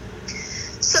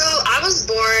 So I was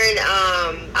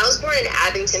born in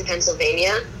Abington,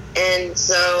 Pennsylvania. And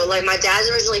so, like, my dad's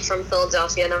originally from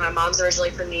Philadelphia, and then my mom's originally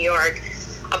from New York.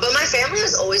 But my family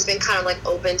has always been kind of, like,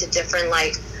 open to different,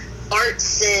 like,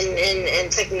 arts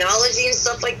and technology and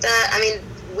stuff like that. I mean,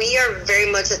 we are very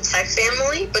much a tech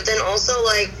family, but then also,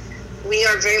 like, we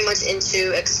are very much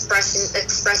into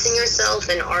expressing yourself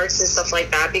in arts and stuff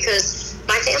like that, because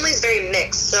my family is very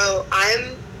mixed. So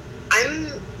I'm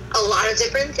a lot of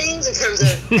different things in terms of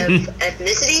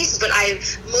ethnicities, but I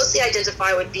mostly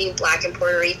identify with being Black and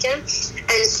Puerto Rican.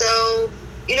 And so,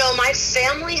 you know, my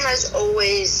family has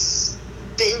always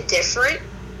been different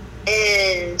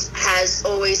and has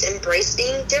always embraced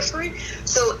being different.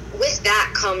 So with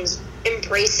that comes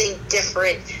embracing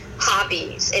different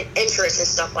hobbies and interests and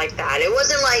stuff like that. It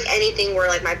wasn't like anything where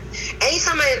like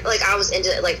anytime I was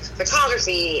into like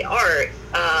photography, art,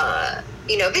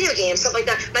 video games, stuff like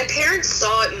that. My parents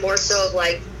saw it more so of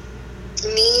like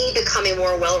me becoming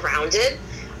more well-rounded.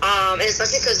 And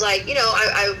especially because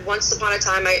I once upon a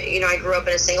time, I grew up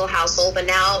in a single household, but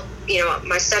now,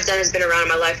 my stepdad has been around in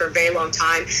my life for a very long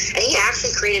time, and he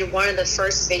actually created one of the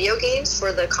first video games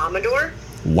for the Commodore.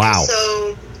 Wow.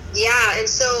 And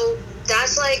so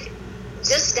that's like,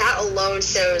 just that alone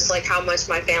shows like how much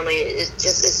my family is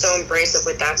so embracive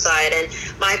with that side. And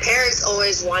my parents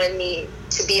always wanted me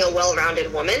to be a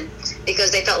well-rounded woman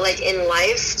because they felt like in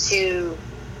life to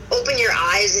open your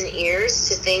eyes and ears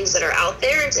to things that are out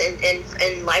there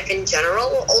and life in general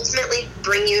will ultimately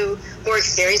bring you more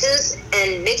experiences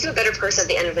and make you a better person at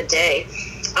the end of the day.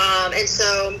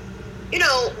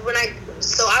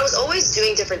 So I was always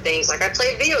doing different things. Like I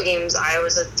played video games. I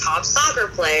was a top soccer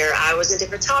player. I was into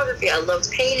photography. I loved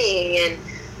painting and,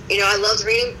 I loved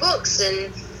reading books.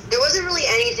 And there wasn't really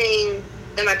anything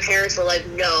that my parents were like,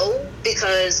 no,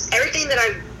 because everything that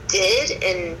I did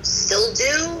and still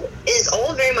do is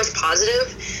all very much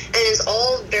positive and is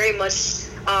all very much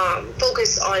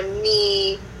focused on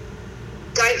me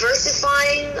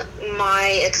diversifying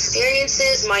my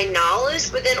experiences, my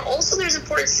knowledge, but then also there's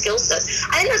important skill sets.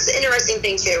 I think that's the interesting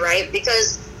thing too, right?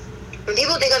 Because when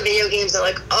people think of video games, they're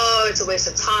like, oh, it's a waste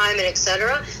of time and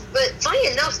etc. But funny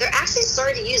enough, they're actually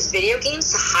starting to use video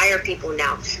games to hire people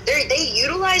now. They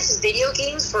utilize video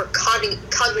games for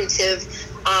cognitive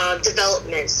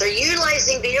developments. They're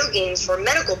utilizing video games for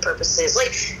medical purposes.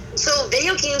 So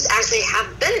video games actually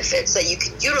have benefits that you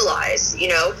can utilize, and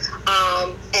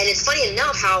it's funny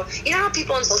enough how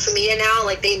people on social media now,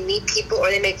 like they meet people or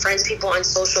they make friends with people on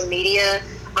social media,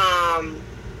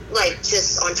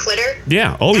 just on Twitter.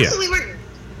 Yeah. Oh, That's what we were.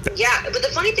 Yeah. But the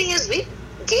funny thing is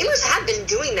gamers have been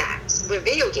doing that with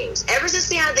video games. Ever since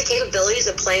we had the capabilities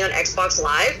of playing on Xbox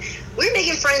Live, we were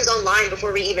making friends online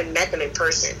before we even met them in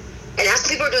person. And that's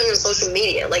what people are doing on social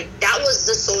media. Like, that was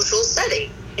the social setting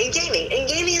in gaming. And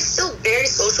gaming is still very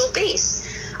social based.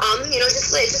 It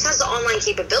just has the online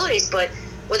capabilities. But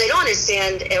what they don't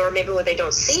understand, or maybe what they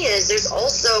don't see, is there's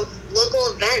also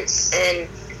local events and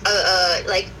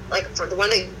for one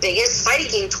of the biggest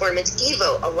fighting game tournaments,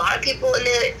 EVO. A lot of people in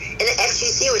the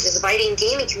FGC, which is the fighting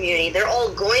gaming community, they're all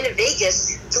going to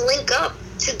Vegas to link up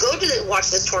to go to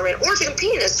watch this tournament or to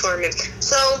compete in this tournament.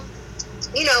 So,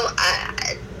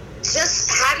 just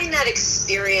having that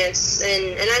experience,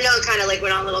 and I know it kind of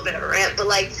went on a little bit of a rant, but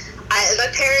my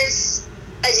parents,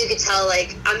 as you could tell,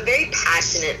 I'm very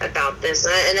passionate about this,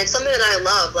 and it's something that I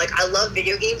love. I love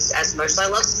video games as much as I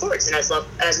love sports, and as much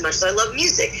as I love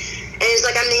music. And it's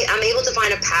I'm able to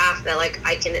find a path that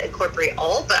I can incorporate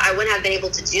all, but I wouldn't have been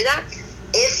able to do that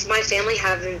if my family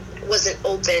wasn't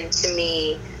open to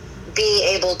me being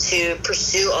able to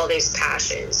pursue all these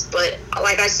passions. But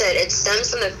like I said, it stems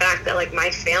from the fact that my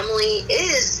family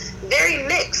is very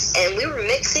mixed, and we were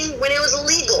mixing when it was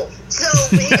illegal. So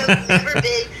we've never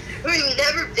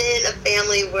been a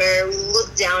family where we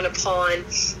look down upon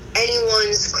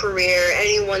anyone's career,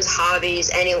 anyone's hobbies,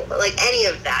 any of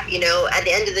that. At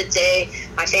the end of the day,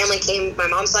 my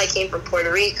mom's side came from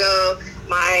Puerto Rico.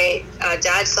 My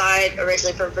dad's side,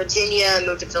 originally from Virginia,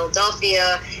 moved to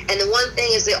Philadelphia. And the one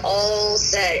thing is they all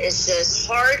said it's just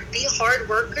be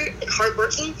hardworking,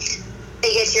 and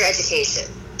get your education.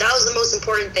 That was the most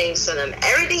important thing for them.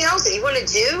 Everything else, if you want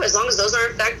to do, as long as those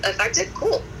aren't affected,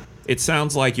 cool. It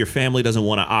sounds like your family doesn't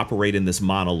want to operate in this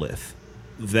monolith.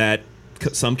 That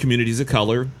some communities of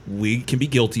color, we can be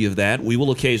guilty of that. We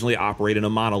will occasionally operate in a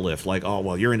monolith,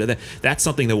 you're into that. That's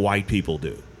something that white people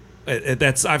do.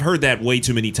 I've heard that way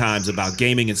too many times about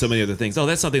gaming and so many other things. Oh,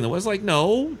 that's something that was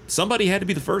no, somebody had to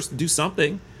be the first to do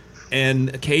something.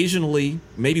 And occasionally,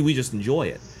 maybe we just enjoy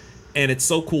it. And it's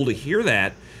so cool to hear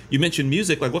that. You mentioned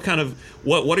music.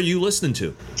 What are you listening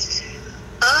to?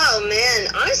 Oh, man.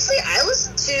 Honestly, I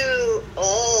listen to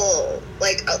all,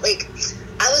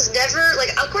 I was never,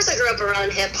 of course I grew up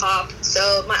around hip-hop.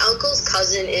 So my uncle's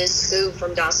cousin is Scoob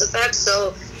from Das EFX.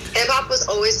 So hip-hop was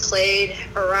always played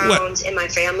around in my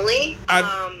family.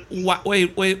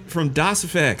 Wait, from Das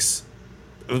EFX.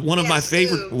 One of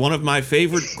my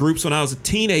favorite groups when I was a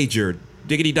teenager,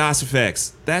 Diggity Das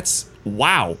EFX. That's,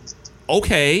 wow.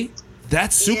 Okay.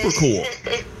 That's super cool.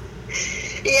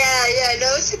 Yeah,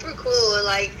 no, it's super cool.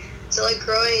 So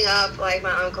growing up, my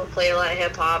uncle played a lot of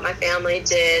hip hop. My family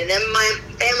did, and then my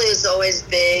family was always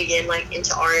big and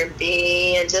into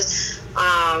R&B and just. So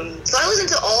I listen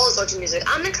to all sorts of music.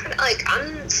 I'm the kind of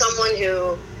I'm someone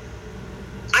who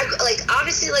I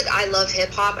obviously, like, I love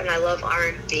hip hop and I love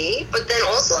R&B, but then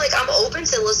also, like, I'm open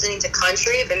to listening to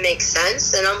country if it makes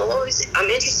sense, and I'm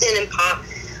interested in pop.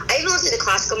 I even listen to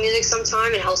classical music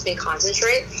sometimes. It helps me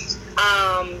concentrate.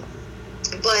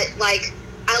 But, like,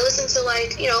 I listen to,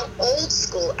 like, you know, old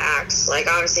school acts, like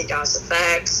obviously Das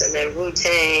EFX and then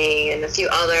Wu-Tang and a few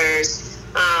others.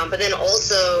 But then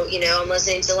also, you know, I'm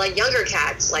listening to, like, younger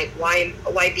cats, like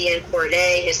YBN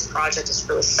Cordae. His project is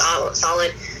really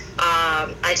solid.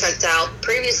 I checked out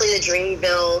previously the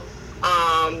Dreamville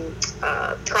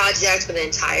project with the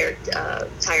entire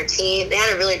team. They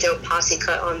had a really dope posse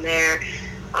cut on there.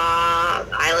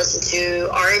 I listen to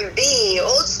R&B,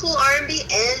 old school R&B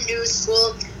and new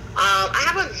school. I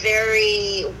have a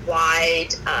very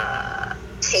wide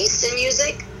taste in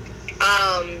music.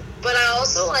 But I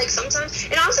also, like, sometimes,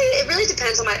 and honestly, it really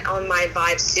depends on my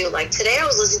vibes too. Like, today I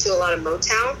was listening to a lot of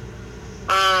Motown.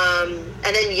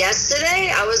 And then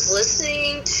yesterday I was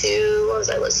listening to, what was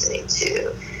I listening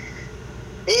to?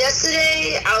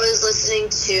 Yesterday I was listening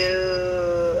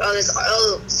to,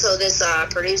 this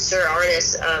producer,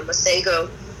 artist, Masego.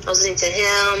 I was listening to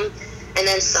him. And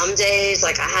then some days,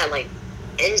 like, I had, like,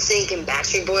 NSYNC and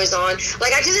Backstreet Boys on.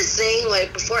 Like, I do this thing,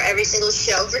 like, before every single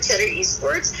show for Cheddar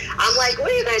Esports. I'm like,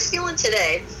 what are you guys feeling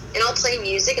today? And I'll play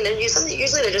music, and then usually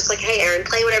they're just like, hey, Aaron,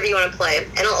 play whatever you want to play.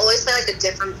 And I'll always play, like, a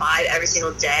different vibe every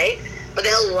single day. But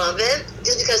they'll love it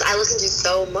just because I listen to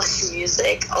so much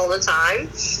music all the time.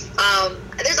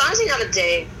 There's honestly not a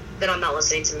day that I'm not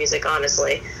listening to music,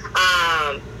 honestly.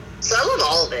 So I love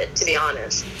all of it, to be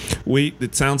honest.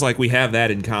 It sounds like we have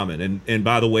that in common. And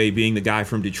by the way, being the guy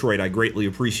from Detroit, I greatly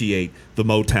appreciate the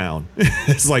Motown.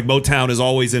 It's like Motown is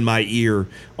always in my ear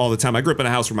all the time. I grew up in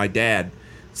a house where my dad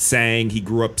sang. He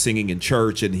grew up singing in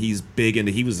church, and he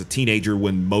was a teenager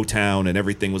when Motown and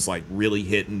everything was, like, really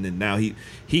hitting. And now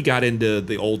he got into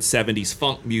the old 70s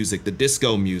funk music, the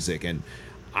disco music. And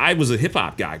I was a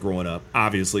hip-hop guy growing up,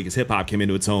 obviously, because hip-hop came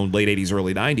into its own late 80s,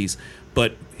 early 90s.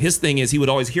 But his thing is he would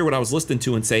always hear what I was listening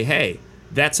to and say, hey,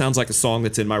 that sounds like a song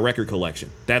that's in my record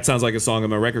collection. That sounds like a song in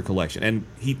my record collection. And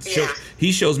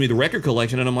he shows me the record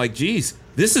collection, and I'm like, geez,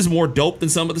 this is more dope than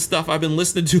some of the stuff I've been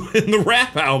listening to in the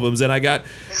rap albums. And I got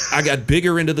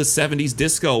bigger into the 70s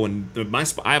disco, and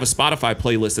I have a Spotify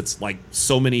playlist that's like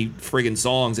so many friggin'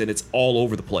 songs, and it's all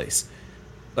over the place.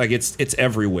 Like, it's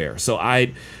everywhere. So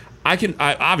I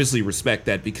obviously respect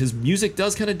that, because music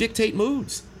does kind of dictate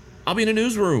moods. I'll be in a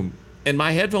newsroom and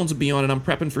my headphones will be on and I'm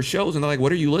prepping for shows, and they're like,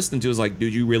 what are you listening to? It's like,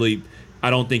 dude,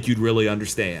 I don't think you'd really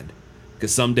understand.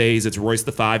 Because some days it's Royce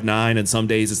the 5'9", and some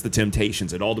days it's the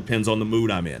Temptations. It all depends on the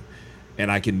mood I'm in.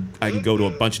 And I can go to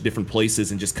a bunch of different places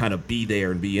and just kind of be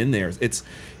there and be in there.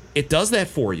 It does that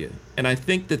for you. And I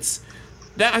think that's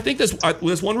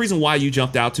one reason why you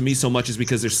jumped out to me so much, is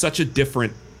because there's such a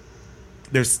diverse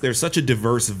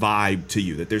vibe to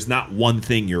you, that there's not one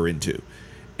thing you're into.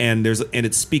 And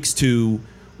it speaks to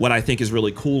what I think is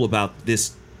really cool about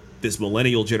this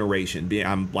millennial generation.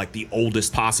 I'm like the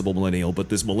oldest possible millennial, but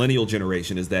this millennial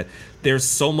generation is that there's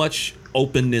so much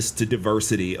openness to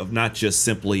diversity of not just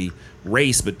simply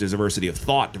race, but diversity of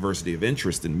thought, diversity of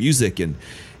interest in music,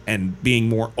 and being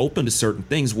more open to certain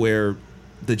things, where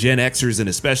the Gen Xers and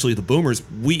especially the boomers,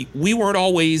 we weren't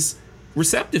always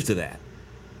receptive to that.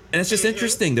 And it's just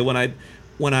interesting that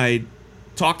when I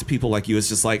talk to people like you, it's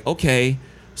just like, okay,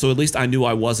 so at least I knew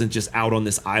I wasn't just out on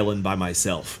this island by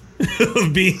myself,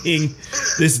 being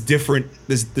this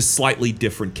slightly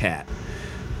different cat.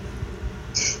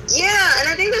 Yeah, and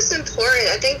I think that's important.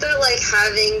 I think that, like,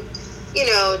 having,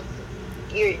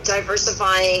 you're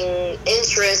diversifying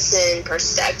interests and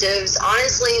perspectives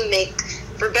honestly make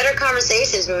for better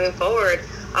conversations moving forward.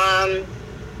 But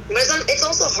it's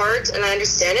also hard, and I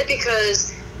understand it,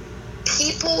 because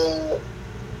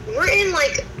we're in,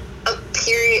 like, a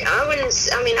period,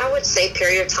 I would say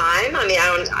period of time.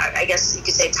 I guess you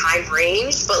could say time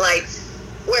range, but, like,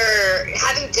 where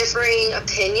having differing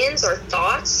opinions or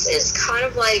thoughts is kind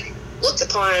of, like, looked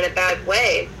upon in a bad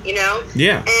way,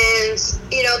 Yeah. And,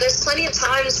 there's plenty of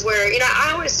times where,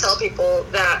 I always tell people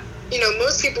that,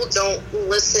 most people don't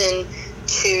listen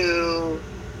to,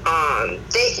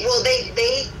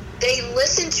 they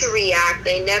listen to react,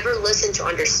 they never listen to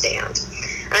understand.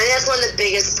 And that's one of the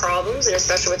biggest problems, and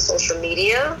especially with social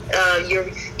media,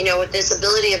 with this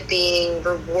ability of being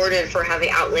rewarded for having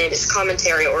outlandish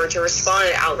commentary or to respond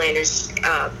in an outlandish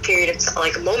period of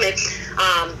like a moment,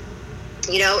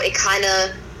 it kind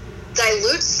of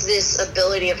dilutes this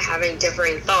ability of having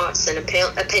differing thoughts and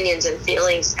opinions and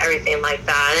feelings, everything like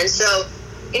that. And so,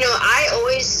 I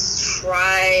always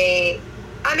try.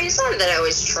 It's not that I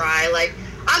always try. Like,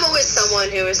 I'm always someone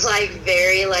who is, like,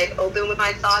 very, like, open with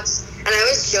my thoughts. And I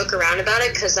always joke around about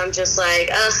it because I'm just like,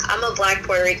 I'm a Black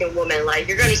Puerto Rican woman. Like,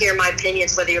 you're going to hear my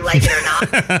opinions whether you like it or not.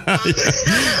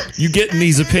 You getting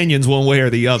these opinions one way or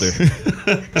the other.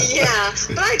 Yeah,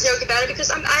 but I joke about it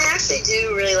because I actually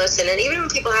do really listen. And even when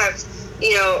people have,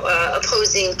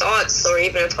 opposing thoughts or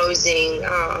even opposing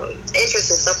interests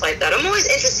and stuff like that, I'm always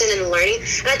interested in learning.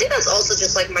 And I think that's also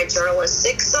just like my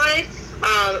journalistic side.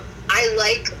 I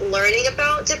like learning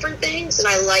about different things, and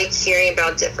I like hearing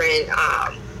about different,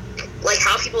 like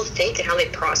how people think and how they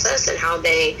process and how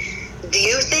they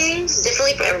view things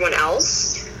differently from everyone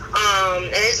else.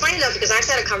 And it's funny enough because I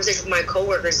actually had a conversation with my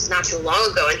coworkers not too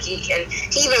long ago, and he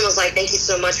even was like, "Thank you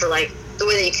so much for like the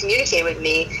way that you communicate with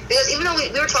me," because even though we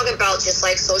were talking about just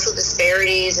like social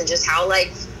disparities and just how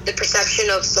like the perception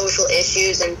of social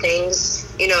issues and things,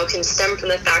 can stem from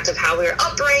the fact of how we were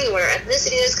upbringing, what our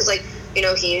ethnicity is, because like,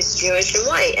 he's Jewish and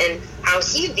white, and how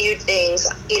he viewed things,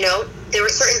 there were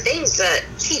certain things that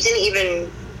he didn't even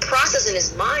process in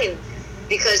his mind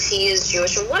because he is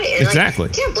Jewish and white. And exactly.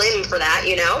 Like, can't blame him for that,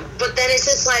 But then it's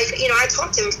just like, I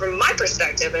talked to him from my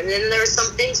perspective, and then there were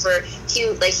some things where he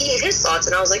had his thoughts,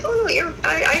 and I was like, oh no,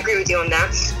 I agree with you on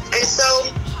that. And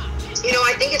so,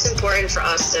 I think it's important for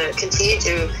us to continue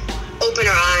to open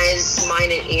our eyes,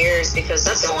 mind, and ears, because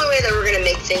that's the only way that we're going to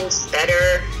make things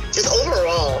better, just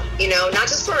overall, not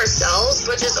just for ourselves,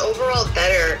 but just overall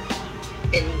better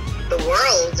in the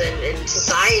world and in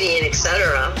society and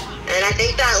etc. And I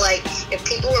think that, like, if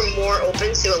people were more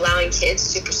open to allowing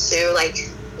kids to pursue, like,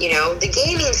 the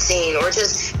gaming scene, or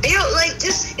just be you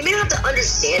may not have to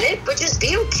understand it, but just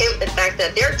be okay with the fact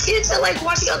that there are kids that like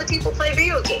watching other people play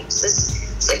video games.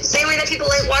 It's like the same way that people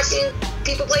like watching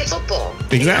people play football.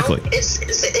 Exactly.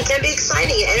 It can be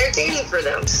exciting and entertaining for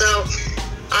them. So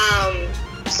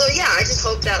yeah, I just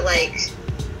hope that, like,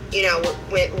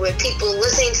 with people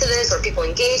listening to this, or people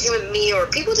engaging with me, or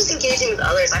people just engaging with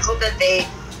others, I hope that they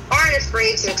aren't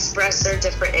afraid to express their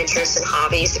different interests and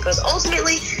hobbies, because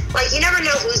ultimately, like, you never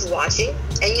know who's watching,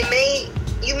 and you may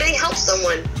help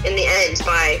someone in the end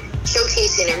by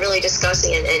showcasing and really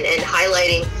discussing and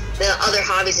highlighting the other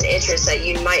hobbies and interests that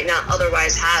you might not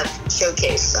otherwise have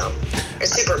showcased. So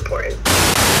it's super important.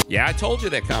 Yeah, I told you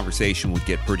that conversation would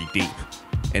get pretty deep,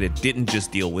 and it didn't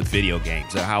just deal with video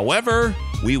games. However,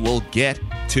 we will get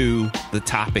to the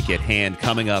topic at hand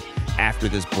coming up after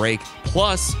this break.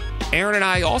 Plus, Aaron and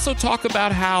I also talk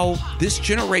about how this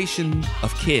generation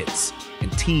of kids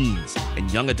and teens and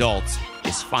young adults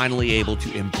is finally able to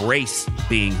embrace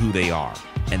being who they are,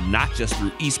 and not just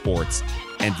through esports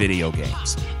and video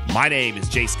games. My name is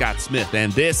J. Scott Smith,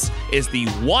 and this is the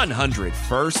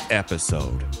 101st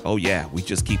episode. Oh yeah, we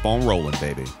just keep on rolling,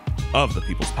 baby, of the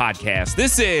People's Podcast.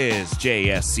 This is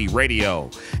JSC Radio,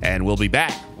 and we'll be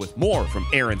back with more from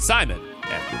Aaron Simon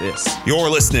after this. You're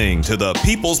listening to the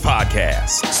People's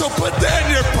Podcast. So put that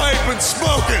in your pipe and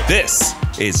smoke it. This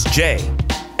is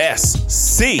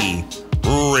JSC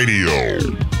Radio.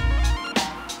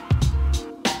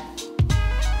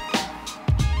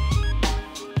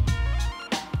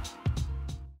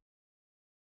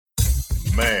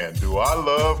 Man, do I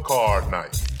love card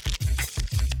night.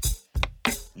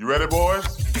 You ready, boys?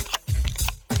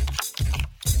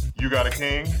 You got a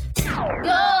king?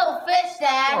 Go, fish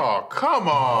dad. Oh, come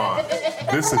on.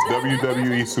 This is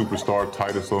WWE superstar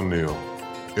Titus O'Neil.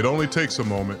 It only takes a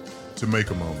moment to make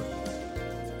a moment.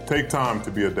 Take time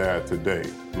to be a dad today.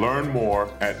 Learn more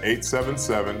at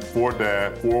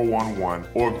 877-4DAD-411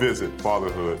 or visit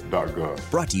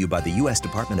fatherhood.gov. Brought to you by the U.S.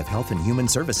 Department of Health and Human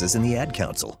Services and the Ad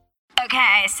Council.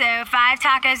 Okay, so 5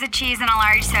 tacos of cheese and a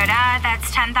large soda. That's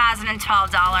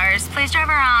 $10,012. Please drive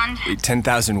around. Wait,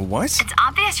 10,000 what? It's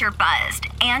obvious you're buzzed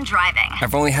and driving.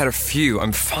 I've only had a few.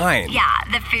 I'm fine. Yeah,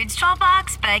 the food's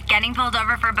 $12, but getting pulled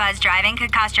over for buzz driving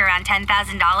could cost you around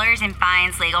 $10,000 in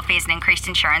fines, legal fees, and increased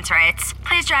insurance rates.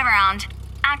 Please drive around.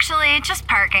 Actually, just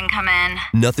park and come in.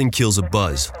 Nothing kills a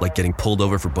buzz like getting pulled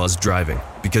over for buzz driving,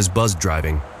 because buzz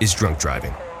driving is drunk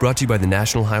driving. Brought to you by the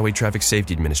National Highway Traffic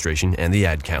Safety Administration and the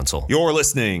Ad Council. You're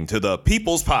listening to the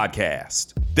People's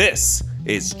Podcast. This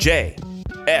is JSC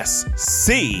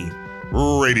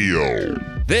Radio.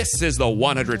 This is the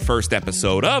 101st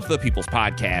episode of the People's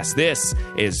Podcast. This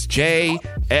is JSC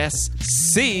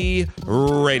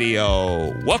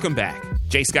Radio. Welcome back.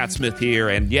 J. Scott Smith here,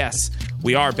 and yes,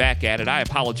 we are back at it. I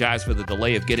apologize for the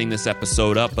delay of getting this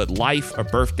episode up, but life, a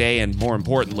birthday, and more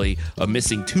importantly, a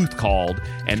missing tooth called,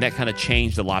 and that kind of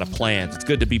changed a lot of plans. It's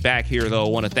good to be back here, though. I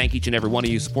want to thank each and every one of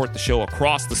you who support the show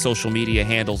across the social media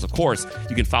handles. Of course,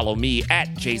 you can follow me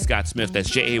at J. Scott Smith. That's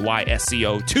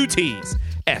JAYSCO, 2 T's,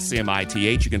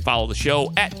 JSCSMITH. You can follow the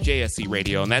show at JSC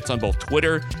Radio, and that's on both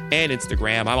Twitter and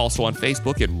Instagram. I'm also on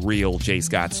Facebook at Real J.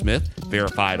 Scott Smith,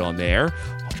 verified on there.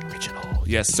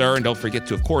 Yes, sir. And don't forget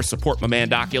to, of course, support my man,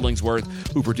 Doc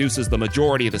Illingsworth, who produces the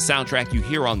majority of the soundtrack you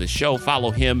hear on the show.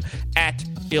 Follow him at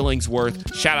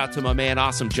Illingsworth. Shout out to my man,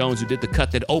 Awesome Jones, who did the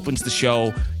cut that opens the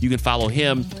show. You can follow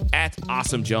him at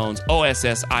Awesome Jones,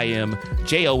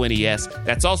 OSSIMJONES.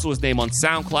 That's also his name on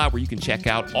SoundCloud, where you can check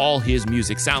out all his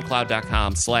music,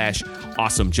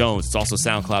 SoundCloud.com/Awesome Jones. It's also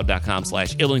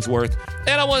SoundCloud.com/Illingsworth.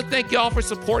 And I want to thank y'all for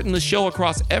supporting the show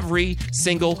across every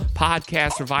single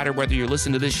podcast provider, whether you're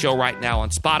listening to this show right now on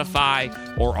Spotify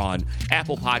or on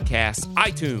Apple Podcasts,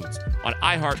 iTunes, on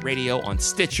iHeartRadio, on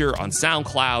Stitcher, on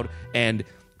SoundCloud, and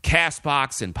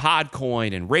CastBox and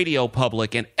Podcoin and Radio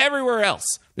Public and everywhere else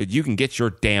that you can get your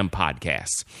damn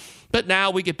podcasts. But now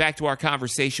we get back to our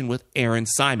conversation with Aaron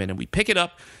Simon, and we pick it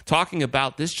up talking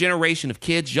about this generation of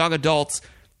kids, young adults,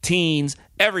 teens,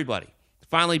 everybody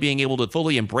finally being able to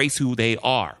fully embrace who they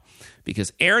are.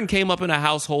 Because Aaron came up in a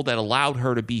household that allowed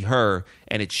her to be her,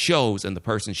 and it shows in the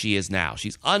person she is now.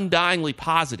 She's undyingly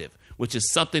positive, which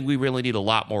is something we really need a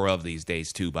lot more of these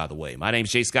days, too, by the way. My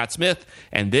name's J. Scott Smith,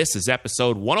 and this is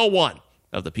episode 101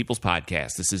 of the People's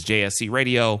Podcast. This is JSC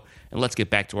Radio, and let's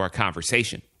get back to our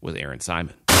conversation with Aaron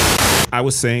Simon. I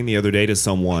was saying the other day to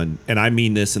someone, and I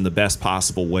mean this in the best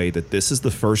possible way, that this is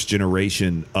the first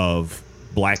generation of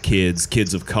Black kids,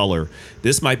 kids of color.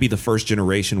 This might be the first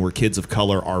generation where kids of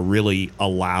color are really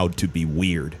allowed to be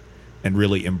weird and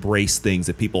really embrace things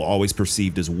that people always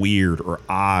perceived as weird or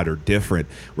odd or different.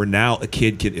 Where now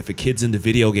if a kid's into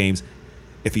video games,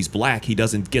 if he's Black, he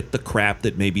doesn't get the crap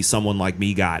that maybe someone like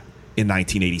me got in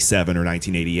 1987 or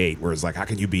 1988, where it's like, how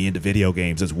can you be into video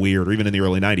games? It's weird. Or even in the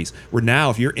early 90s, where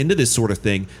now if you're into this sort of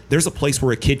thing, there's a place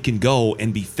where a kid can go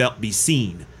and be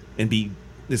seen, and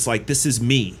it's like, this is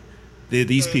me.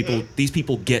 These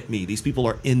people get me. These people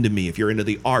are into me. If you're into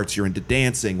the arts, you're into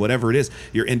dancing, whatever it is,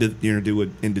 you're into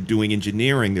doing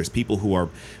engineering. There's people who are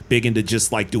big into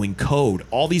just like doing code.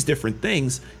 All these different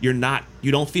things. You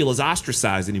don't feel as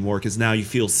ostracized anymore because now you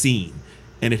feel seen,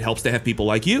 and it helps to have people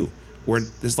like you, where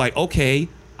it's like, okay,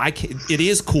 it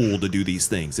is cool to do these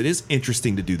things. It is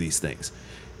interesting to do these things.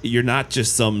 You're not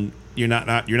just you're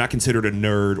not considered a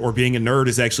nerd, or being a nerd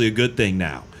is actually a good thing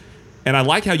now. And I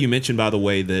like how you mentioned, by the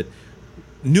way, that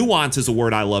nuance is a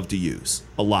word I love to use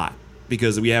a lot,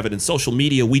 because we have it in social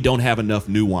media. We don't have enough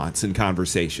nuance in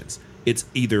conversations. It's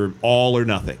either all or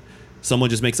nothing. Someone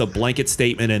just makes a blanket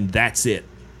statement and that's it.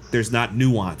 There's not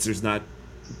nuance. There's not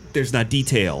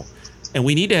detail. And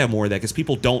we need to have more of that, because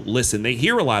people don't listen. They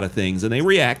hear a lot of things and they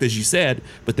react, as you said,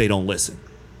 but they don't listen.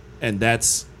 And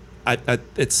that's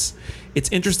it's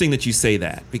interesting that you say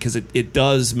that, because it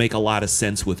does make a lot of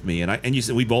sense with me. And you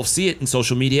said we both see it in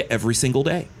social media every single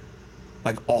day.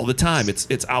 Like all the time.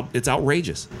 It's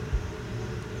outrageous.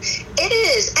 It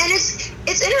is, and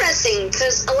it's interesting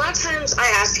because a lot of times I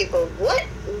ask people, what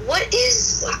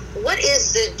is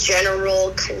the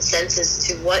general consensus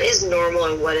to what is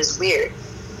normal and what is weird?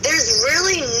 There's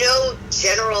really no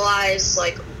generalized,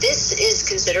 like, this is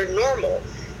considered normal.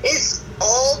 It's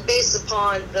all based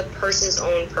upon the person's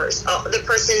own the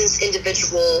person's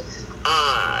individual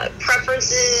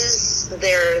preferences,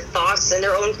 their thoughts, and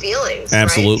their own feelings.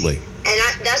 Absolutely. Right? And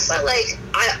that's why, like,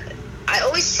 I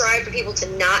always strive for people to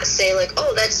not say, like,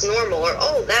 oh, that's normal, or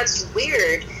oh, that's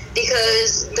weird,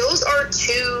 because those are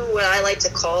two, what I like to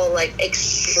call, like,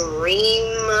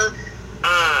 extreme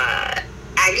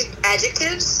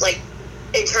adjectives, like,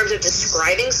 in terms of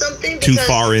describing something. Too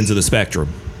far into the spectrum.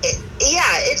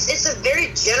 It's a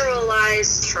very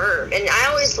generalized term, and I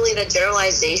always believe that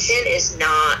generalization is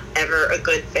not ever a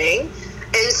good thing.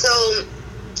 And so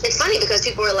it's funny because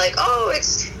people are like, oh,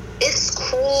 it's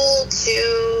cool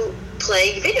to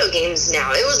play video games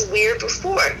now. It was weird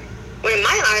before. When in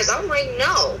my eyes, I'm like,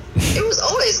 no, it was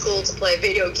always cool to play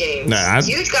video games.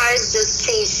 You guys just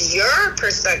changed your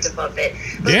perspective of it.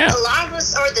 But a lot of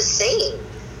us are the same.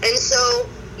 And so,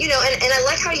 you know, and I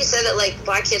like how you said that, like,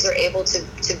 Black kids are able to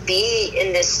be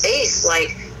in this space,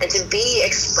 like, and to be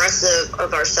expressive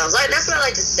of ourselves. That's what I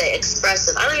like to say,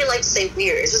 expressive. I don't even like to say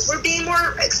weird. It's just we're being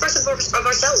more expressive of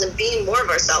ourselves and being more of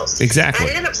ourselves. Exactly.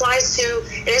 And it applies to,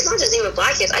 and it's not just even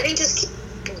Black kids. I think just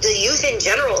the youth in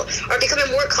general are becoming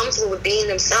more comfortable with being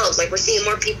themselves. Like, we're seeing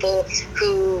more people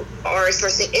who are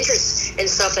expressing interest in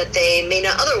stuff that they may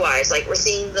not otherwise. Like, we're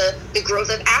seeing the growth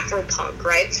of Afropunk,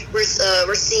 right?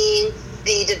 We're seeing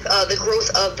the growth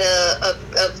of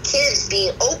kids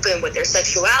being open with their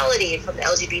sexuality from the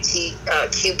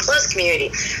LGBTQ plus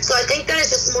community. So I think that it's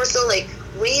just more so like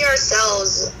we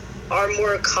ourselves are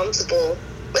more comfortable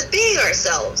with being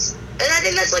ourselves. And I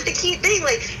think that's like the key thing.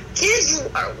 Like kids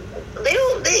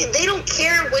they don't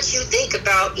care what you think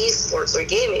about esports or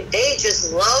gaming. They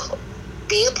just love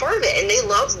being a part of it, and they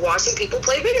love watching people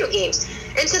play video games.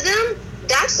 And to them,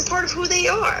 that's a part of who they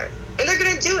are. And they're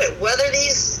going to do it, whether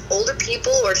these older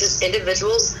people or just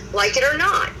individuals like it or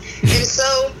not. And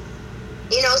so,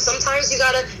 you know, sometimes you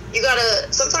gotta,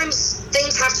 sometimes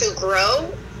things have to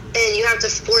grow, and you have to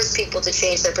force people to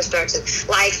change their perspective.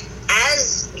 Like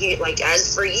as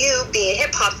for you being a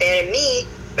hip hop fan and me,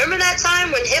 remember that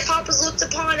time when hip hop was looked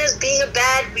upon as being a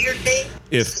bad, weird thing?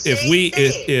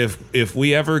 If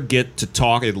we ever get to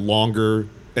talk at longer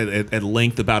at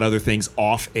length about other things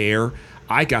off air,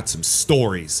 I got some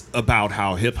stories about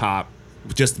how hip hop,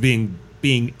 just being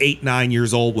 8-9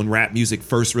 years old when rap music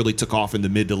first really took off in the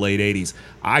mid to late 80s.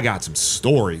 I got some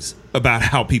stories about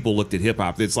how people looked at hip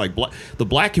hop. It's like the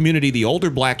black community, the older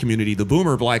black community, the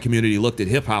boomer black community looked at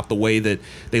hip hop the way that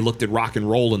they looked at rock and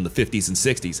roll in the 50s and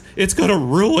 60s. It's going to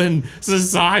ruin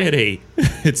society.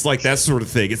 It's like that sort of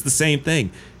thing. It's the same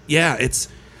thing. Yeah, that's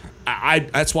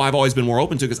why I've always been more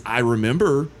open to it, because I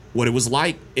remember what it was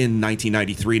like in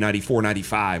 1993, 94,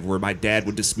 95, where my dad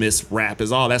would dismiss rap as,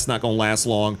 oh, that's not going to last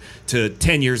long, to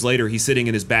 10 years later, he's sitting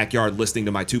in his backyard listening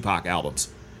to my Tupac albums.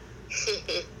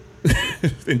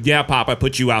 And yeah, Pop, I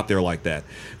put you out there like that.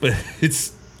 But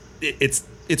it's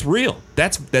real.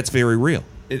 That's very real.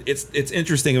 It's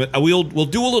interesting. We'll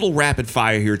do a little rapid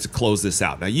fire here to close this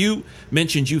out. Now, you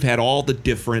mentioned you've had all the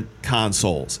different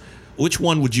consoles. Which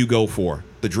one would you go for?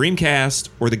 The Dreamcast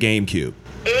or the GameCube?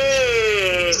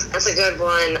 That's a good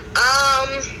one.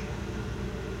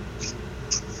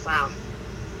 Wow.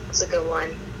 That's a good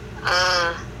one.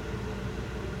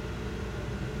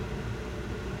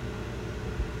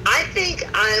 I think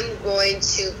I'm going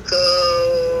to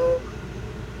go...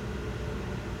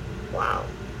 Wow.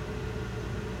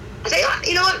 I think,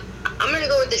 you know what? I'm going to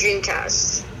go with the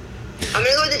Dreamcast. I'm going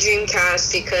to go with the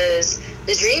Dreamcast because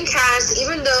the Dreamcast,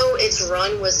 even though its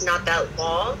run was not that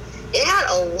long, it had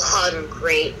a lot of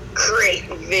great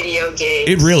video games.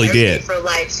 It really did. For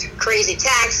like Crazy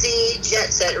Taxi,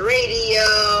 Jet Set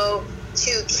Radio,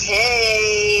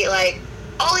 2K, like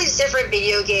all these different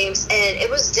video games, and it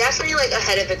was definitely like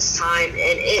ahead of its time, and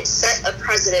it set a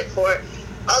precedent for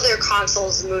other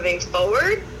consoles moving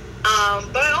forward.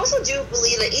 But I also do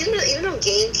believe that even though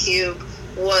GameCube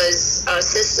was a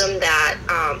system that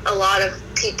a lot of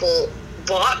people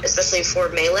bought, especially for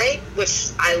Melee, which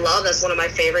I love. That's one of my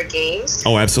favorite games.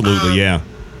 Oh, absolutely, yeah.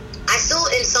 I still,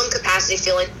 in some capacity,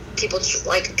 feel like people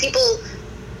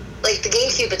like the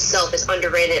GameCube itself is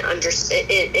underrated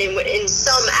in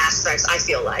some aspects, I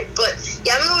feel like. But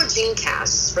yeah, I'm gonna go with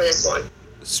Dreamcast for this one.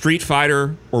 Street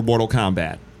Fighter or Mortal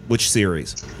Kombat? Which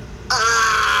series?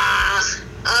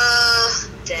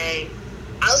 Dang.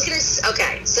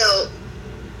 Okay, so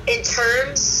in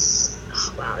terms,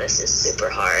 oh wow, this is super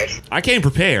hard. I came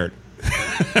prepared.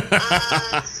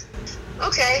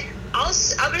 Okay, I'm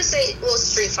gonna say, well,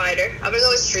 Street Fighter. I'm gonna go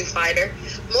with Street Fighter.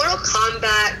 Mortal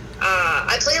Kombat.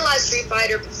 I played a lot of Street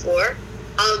Fighter before,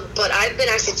 but I've been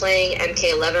actually playing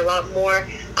MK11 a lot more.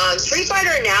 Street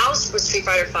Fighter now with Street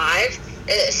Fighter 5.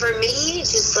 For me,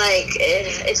 just like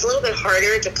it's a little bit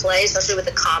harder to play, especially with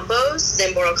the combos,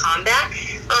 than Mortal Kombat.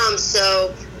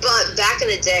 But back in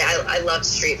the day, I loved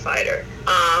Street Fighter.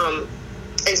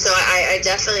 And so I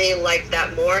definitely like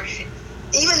that more.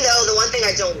 Even though the one thing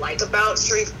I don't like about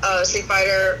Street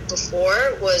Fighter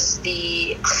before was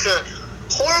the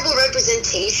horrible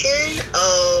representation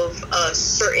of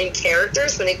certain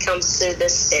characters when it comes to the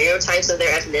stereotypes of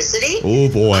their ethnicity. Oh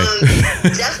boy.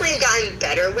 Definitely gotten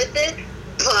better with it,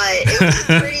 but it was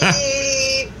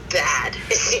pretty bad.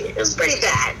 It was pretty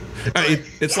bad.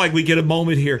 It's like we get a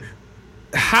moment here.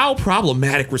 How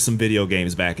problematic were some video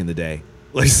games back in the day?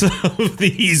 Like, some of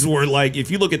these were like,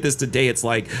 if you look at this today, it's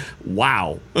like,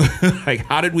 wow. Like,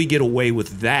 how did we get away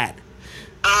with that?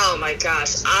 Oh my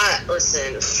gosh.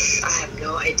 Listen, I have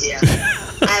no idea.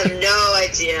 I have no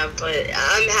idea, but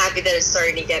I'm happy that it's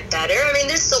starting to get better. I mean,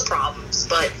 there's still problems,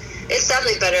 but it's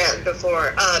definitely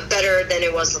better than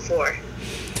it was before.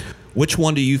 Which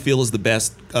one do you feel is the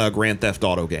best Grand Theft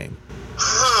Auto game?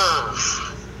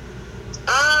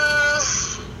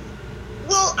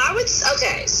 Well,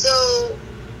 okay, so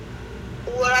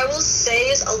what I will say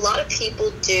is a lot of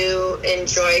people do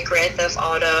enjoy Grand Theft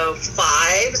Auto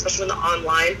 5, especially in the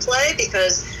online play,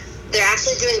 because they're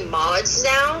actually doing mods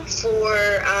now for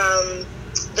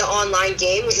the online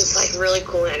game, which is like really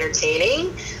cool and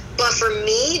entertaining. But for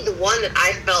me, the one that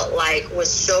I felt like was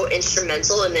so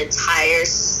instrumental in the entire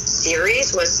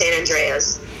series was San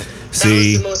Andreas. That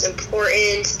was the most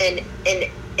important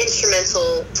and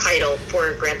instrumental title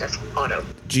for Grand Theft Auto.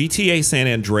 GTA San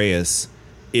Andreas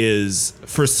is,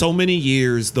 for so many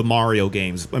years, the Mario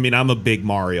games. I mean, I'm a big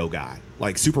Mario guy.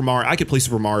 Like Super Mario, I could play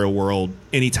Super Mario World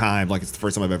anytime, like it's the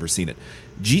first time I've ever seen it.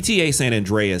 GTA San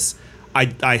Andreas,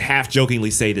 I half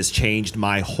jokingly say this changed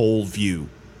my whole view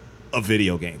of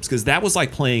video games, because that was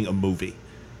like playing a movie.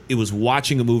 It was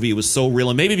watching a movie. It was so real,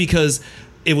 and maybe because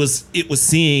it was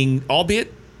seeing,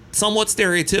 albeit somewhat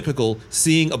stereotypical,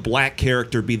 seeing a black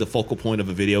character be the focal point of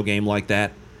a video game like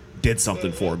that did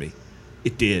something for me.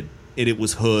 It did. And it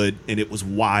was hood, and it was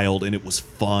wild, and it was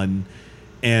fun.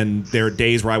 And there are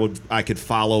days where I could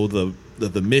follow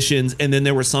the missions, and then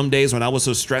there were some days when I was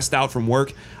so stressed out from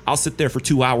work, I'll sit there for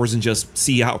 2 hours and just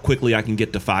see how quickly I can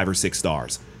get to 5 or 6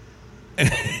 stars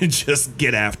and just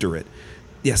get after it.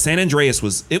 Yeah, San Andreas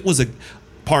was a,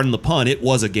 pardon the pun, it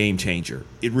was a game changer.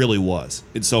 It really was,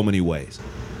 in so many ways.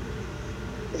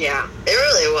 Yeah, it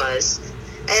really was.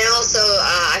 And also,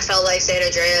 I felt like San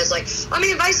Andreas,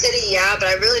 Vice City, yeah, but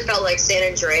I really felt like San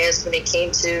Andreas, when it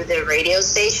came to the radio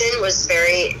station, was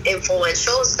very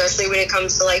influential, especially when it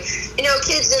comes to,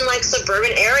 kids in,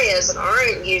 suburban areas that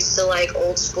aren't used to,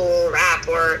 old school rap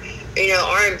or,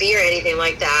 R&B or anything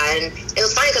like that. And it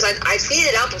was funny because I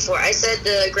tweeted out before. I said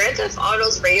the Grand Theft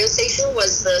Auto's radio station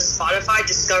was the Spotify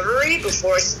Discovery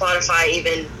before Spotify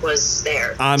even was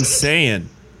there. I'm saying...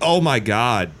 Oh my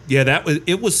God. Yeah,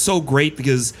 it was so great,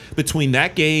 because between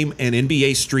that game and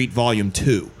NBA Street Volume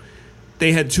 2,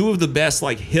 they had two of the best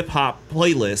hip hop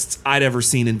playlists I'd ever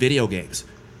seen in video games,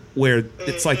 where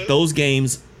it's like those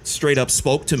games straight up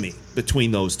spoke to me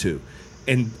between those two.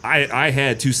 And I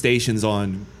had two stations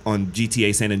on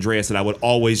GTA San Andreas that I would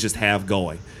always just have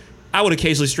going. I would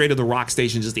occasionally stray to the rock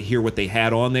station just to hear what they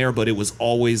had on there, but it was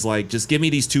always just give me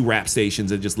these two rap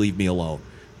stations and just leave me alone.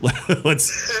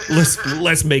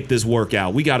 Let's make this work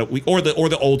out. Or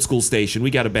the old school station.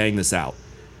 We got to bang this out.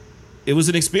 It was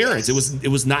an experience. It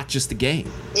was not just a game.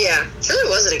 Yeah, truly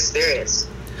was an experience.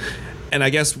 And I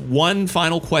guess one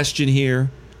final question here.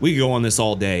 We could go on this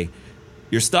all day.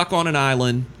 You're stuck on an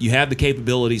island. You have the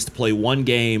capabilities to play one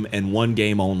game and one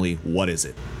game only. What is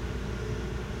it?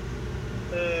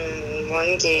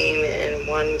 One game and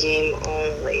one game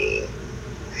only.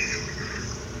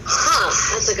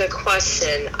 That's a good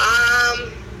question.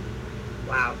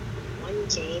 Wow. One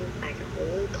game, I can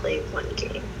only play one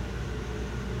game.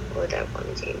 What would that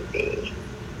one game be?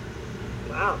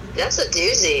 Wow, that's a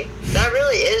doozy. That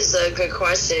really is a good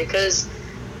question, because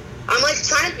I'm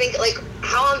trying to think,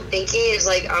 how I'm thinking is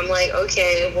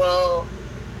okay, well,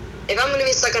 if I'm going to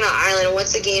be stuck on an island,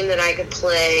 what's a game that I could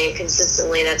play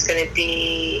consistently that's going to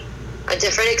be a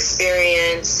different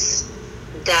experience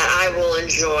that I will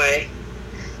enjoy?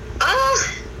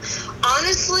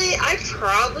 Honestly, I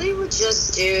probably would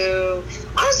just do...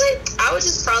 I would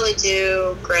just probably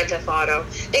do Grand Theft Auto.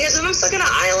 Because if I'm stuck on an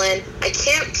island, I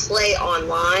can't play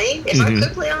online. If I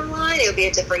could play online, it would be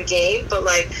a different game. But,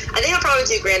 I think I'll probably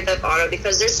do Grand Theft Auto,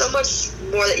 because there's so much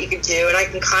more that you can do. And I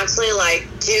can constantly,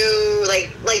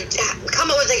 come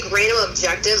up with, random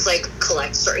objectives,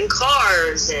 collect certain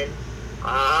cars and...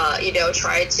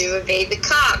 try to evade the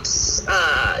cops,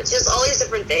 just all these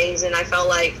different things. And I felt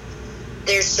like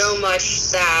there's so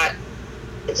much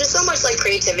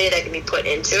creativity that can be put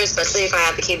into it, especially if I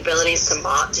have the capabilities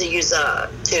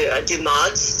to do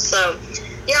mods. So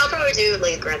yeah, I'll probably do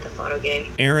a Grand Theft Auto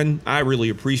game. Aaron, I really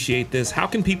appreciate this. How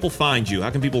can people find you? How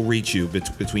can people reach you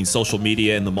between social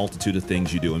media and the multitude of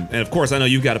things you do? And of course, I know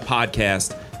you've got a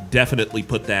podcast. Definitely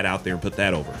put that out there and put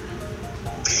that over.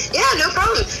 Yeah, no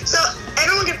problem. So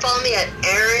everyone can follow me at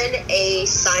Aaron A.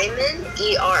 Simon,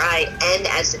 E-R-I-N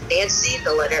as in Nancy,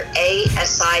 the letter A,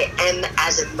 S-I-M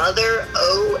as in mother,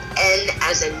 O-N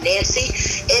as in Nancy.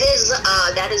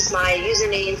 That is my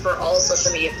username for all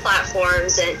social media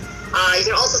platforms. And you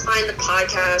can also find the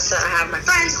podcast. I have my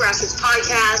friends, Grassroots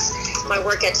Podcast, my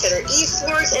work at Cheddar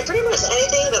Esports, and pretty much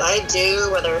anything that I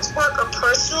do, whether it's work or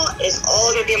personal, is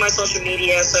all going to be on my social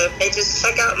media. So if they just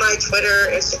check out my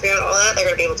Twitter, Instagram, all that, they're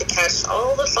going to be able to catch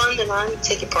all the fun that I'm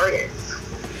taking part in.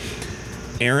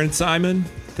 Aaron Simon,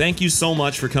 thank you so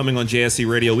much for coming on JSC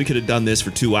Radio. We could have done this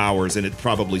for 2 hours, and it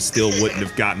probably still wouldn't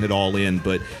have gotten it all in.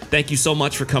 But thank you so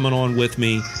much for coming on with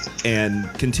me, and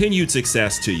continued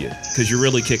success to you, because you're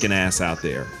really kicking ass out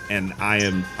there. And I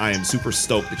am super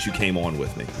stoked that you came on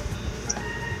with me.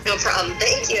 No problem.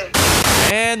 Thank you.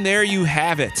 And there you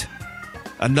have it.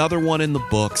 Another one in the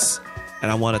books. And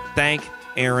I want to thank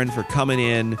Aaron for coming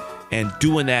in and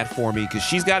doing that for me, because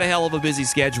she's got a hell of a busy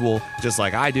schedule, just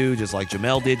like I do, just like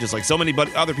Jamel did, just like so many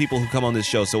other people who come on this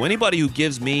show. So anybody who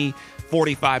gives me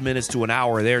 45 minutes to an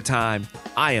hour of their time.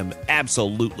 I am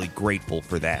absolutely grateful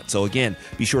for that. So again,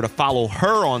 be sure to follow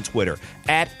her on Twitter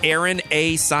at Erin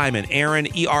A. Simon. Erin,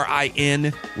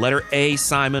 E-R-I-N, letter A,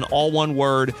 Simon, all one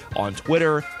word, on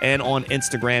Twitter and on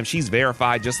Instagram. She's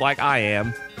verified just like I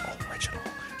am. Original.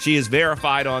 She is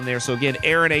verified on there. So again,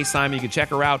 Erin A. Simon, you can check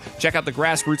her out. Check out the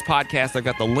Grassroots podcast. I've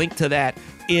got the link to that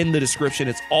in the description.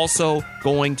 It's also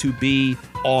going to be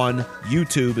on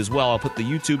YouTube as well. I'll put the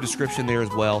YouTube description there as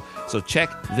well. So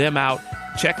check them out.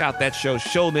 Check out that show.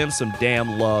 Show them some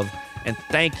damn love. And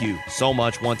thank you so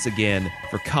much once again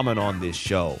for coming on this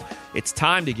show. It's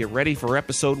time to get ready for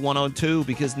episode 102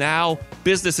 because now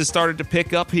business has started to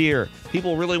pick up here.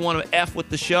 People really want to F with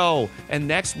the show. And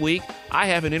next week, I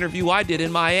have an interview I did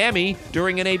in Miami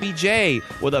during an ABJ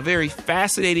with a very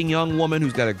fascinating young woman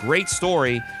who's got a great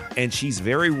story, and she's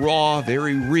very raw,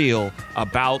 very real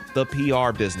about the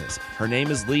PR business. Her name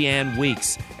is Leanne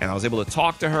Weeks, and I was able to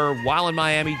talk to her while in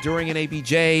Miami during an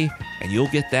ABJ, and you'll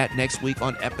get that next week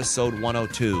on episode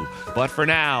 102. But for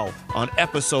now, on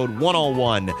episode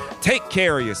 101, take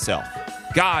care of yourself.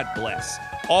 God bless.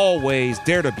 Always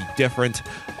dare to be different.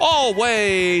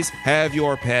 Always have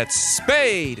your pets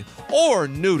spayed or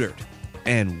neutered.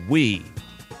 And we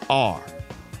are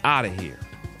out of here.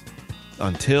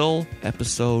 Until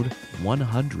episode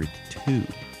 102.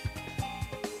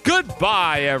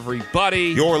 Goodbye,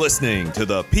 everybody. You're listening to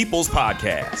the People's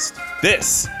Podcast.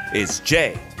 This is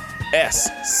JSC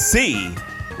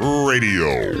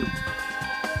Radio.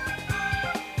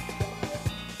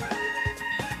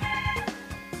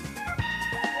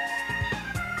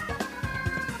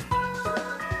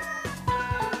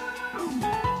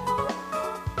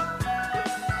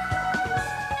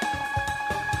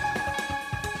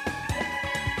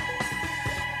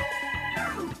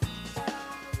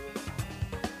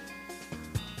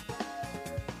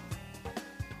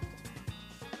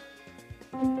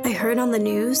 I heard on the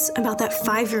news about that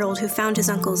 5-year-old who found his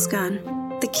uncle's gun.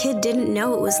 The kid didn't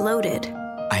know it was loaded.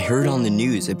 I heard on the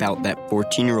news about that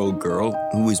 14-year-old girl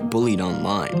who was bullied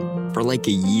online for like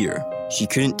a year. She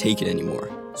couldn't take it anymore,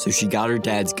 so she got her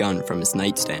dad's gun from his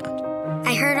nightstand.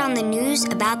 I heard on the news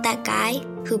about that guy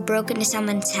who broke into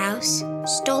someone's house,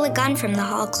 stole a gun from the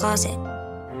hall closet.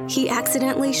 He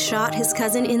accidentally shot his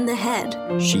cousin in the head.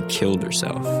 She killed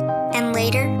herself. And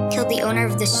later, killed the owner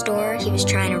of the store he was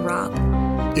trying to rob.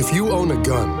 If you own a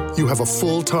gun, you have a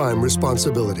full-time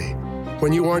responsibility.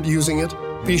 When you aren't using it,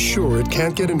 be sure it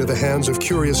can't get into the hands of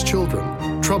curious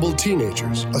children, troubled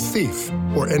teenagers, a thief,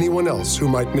 or anyone else who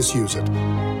might misuse it.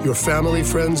 Your family,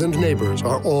 friends, and neighbors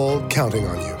are all counting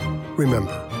on you.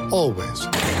 Remember, always,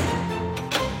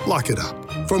 lock it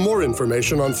up. For more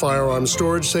information on firearms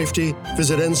storage safety,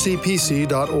 visit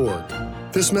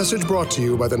ncpc.org. This message brought to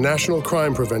you by the National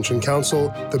Crime Prevention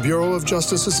Council, the Bureau of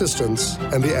Justice Assistance,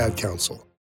 and the Ad Council.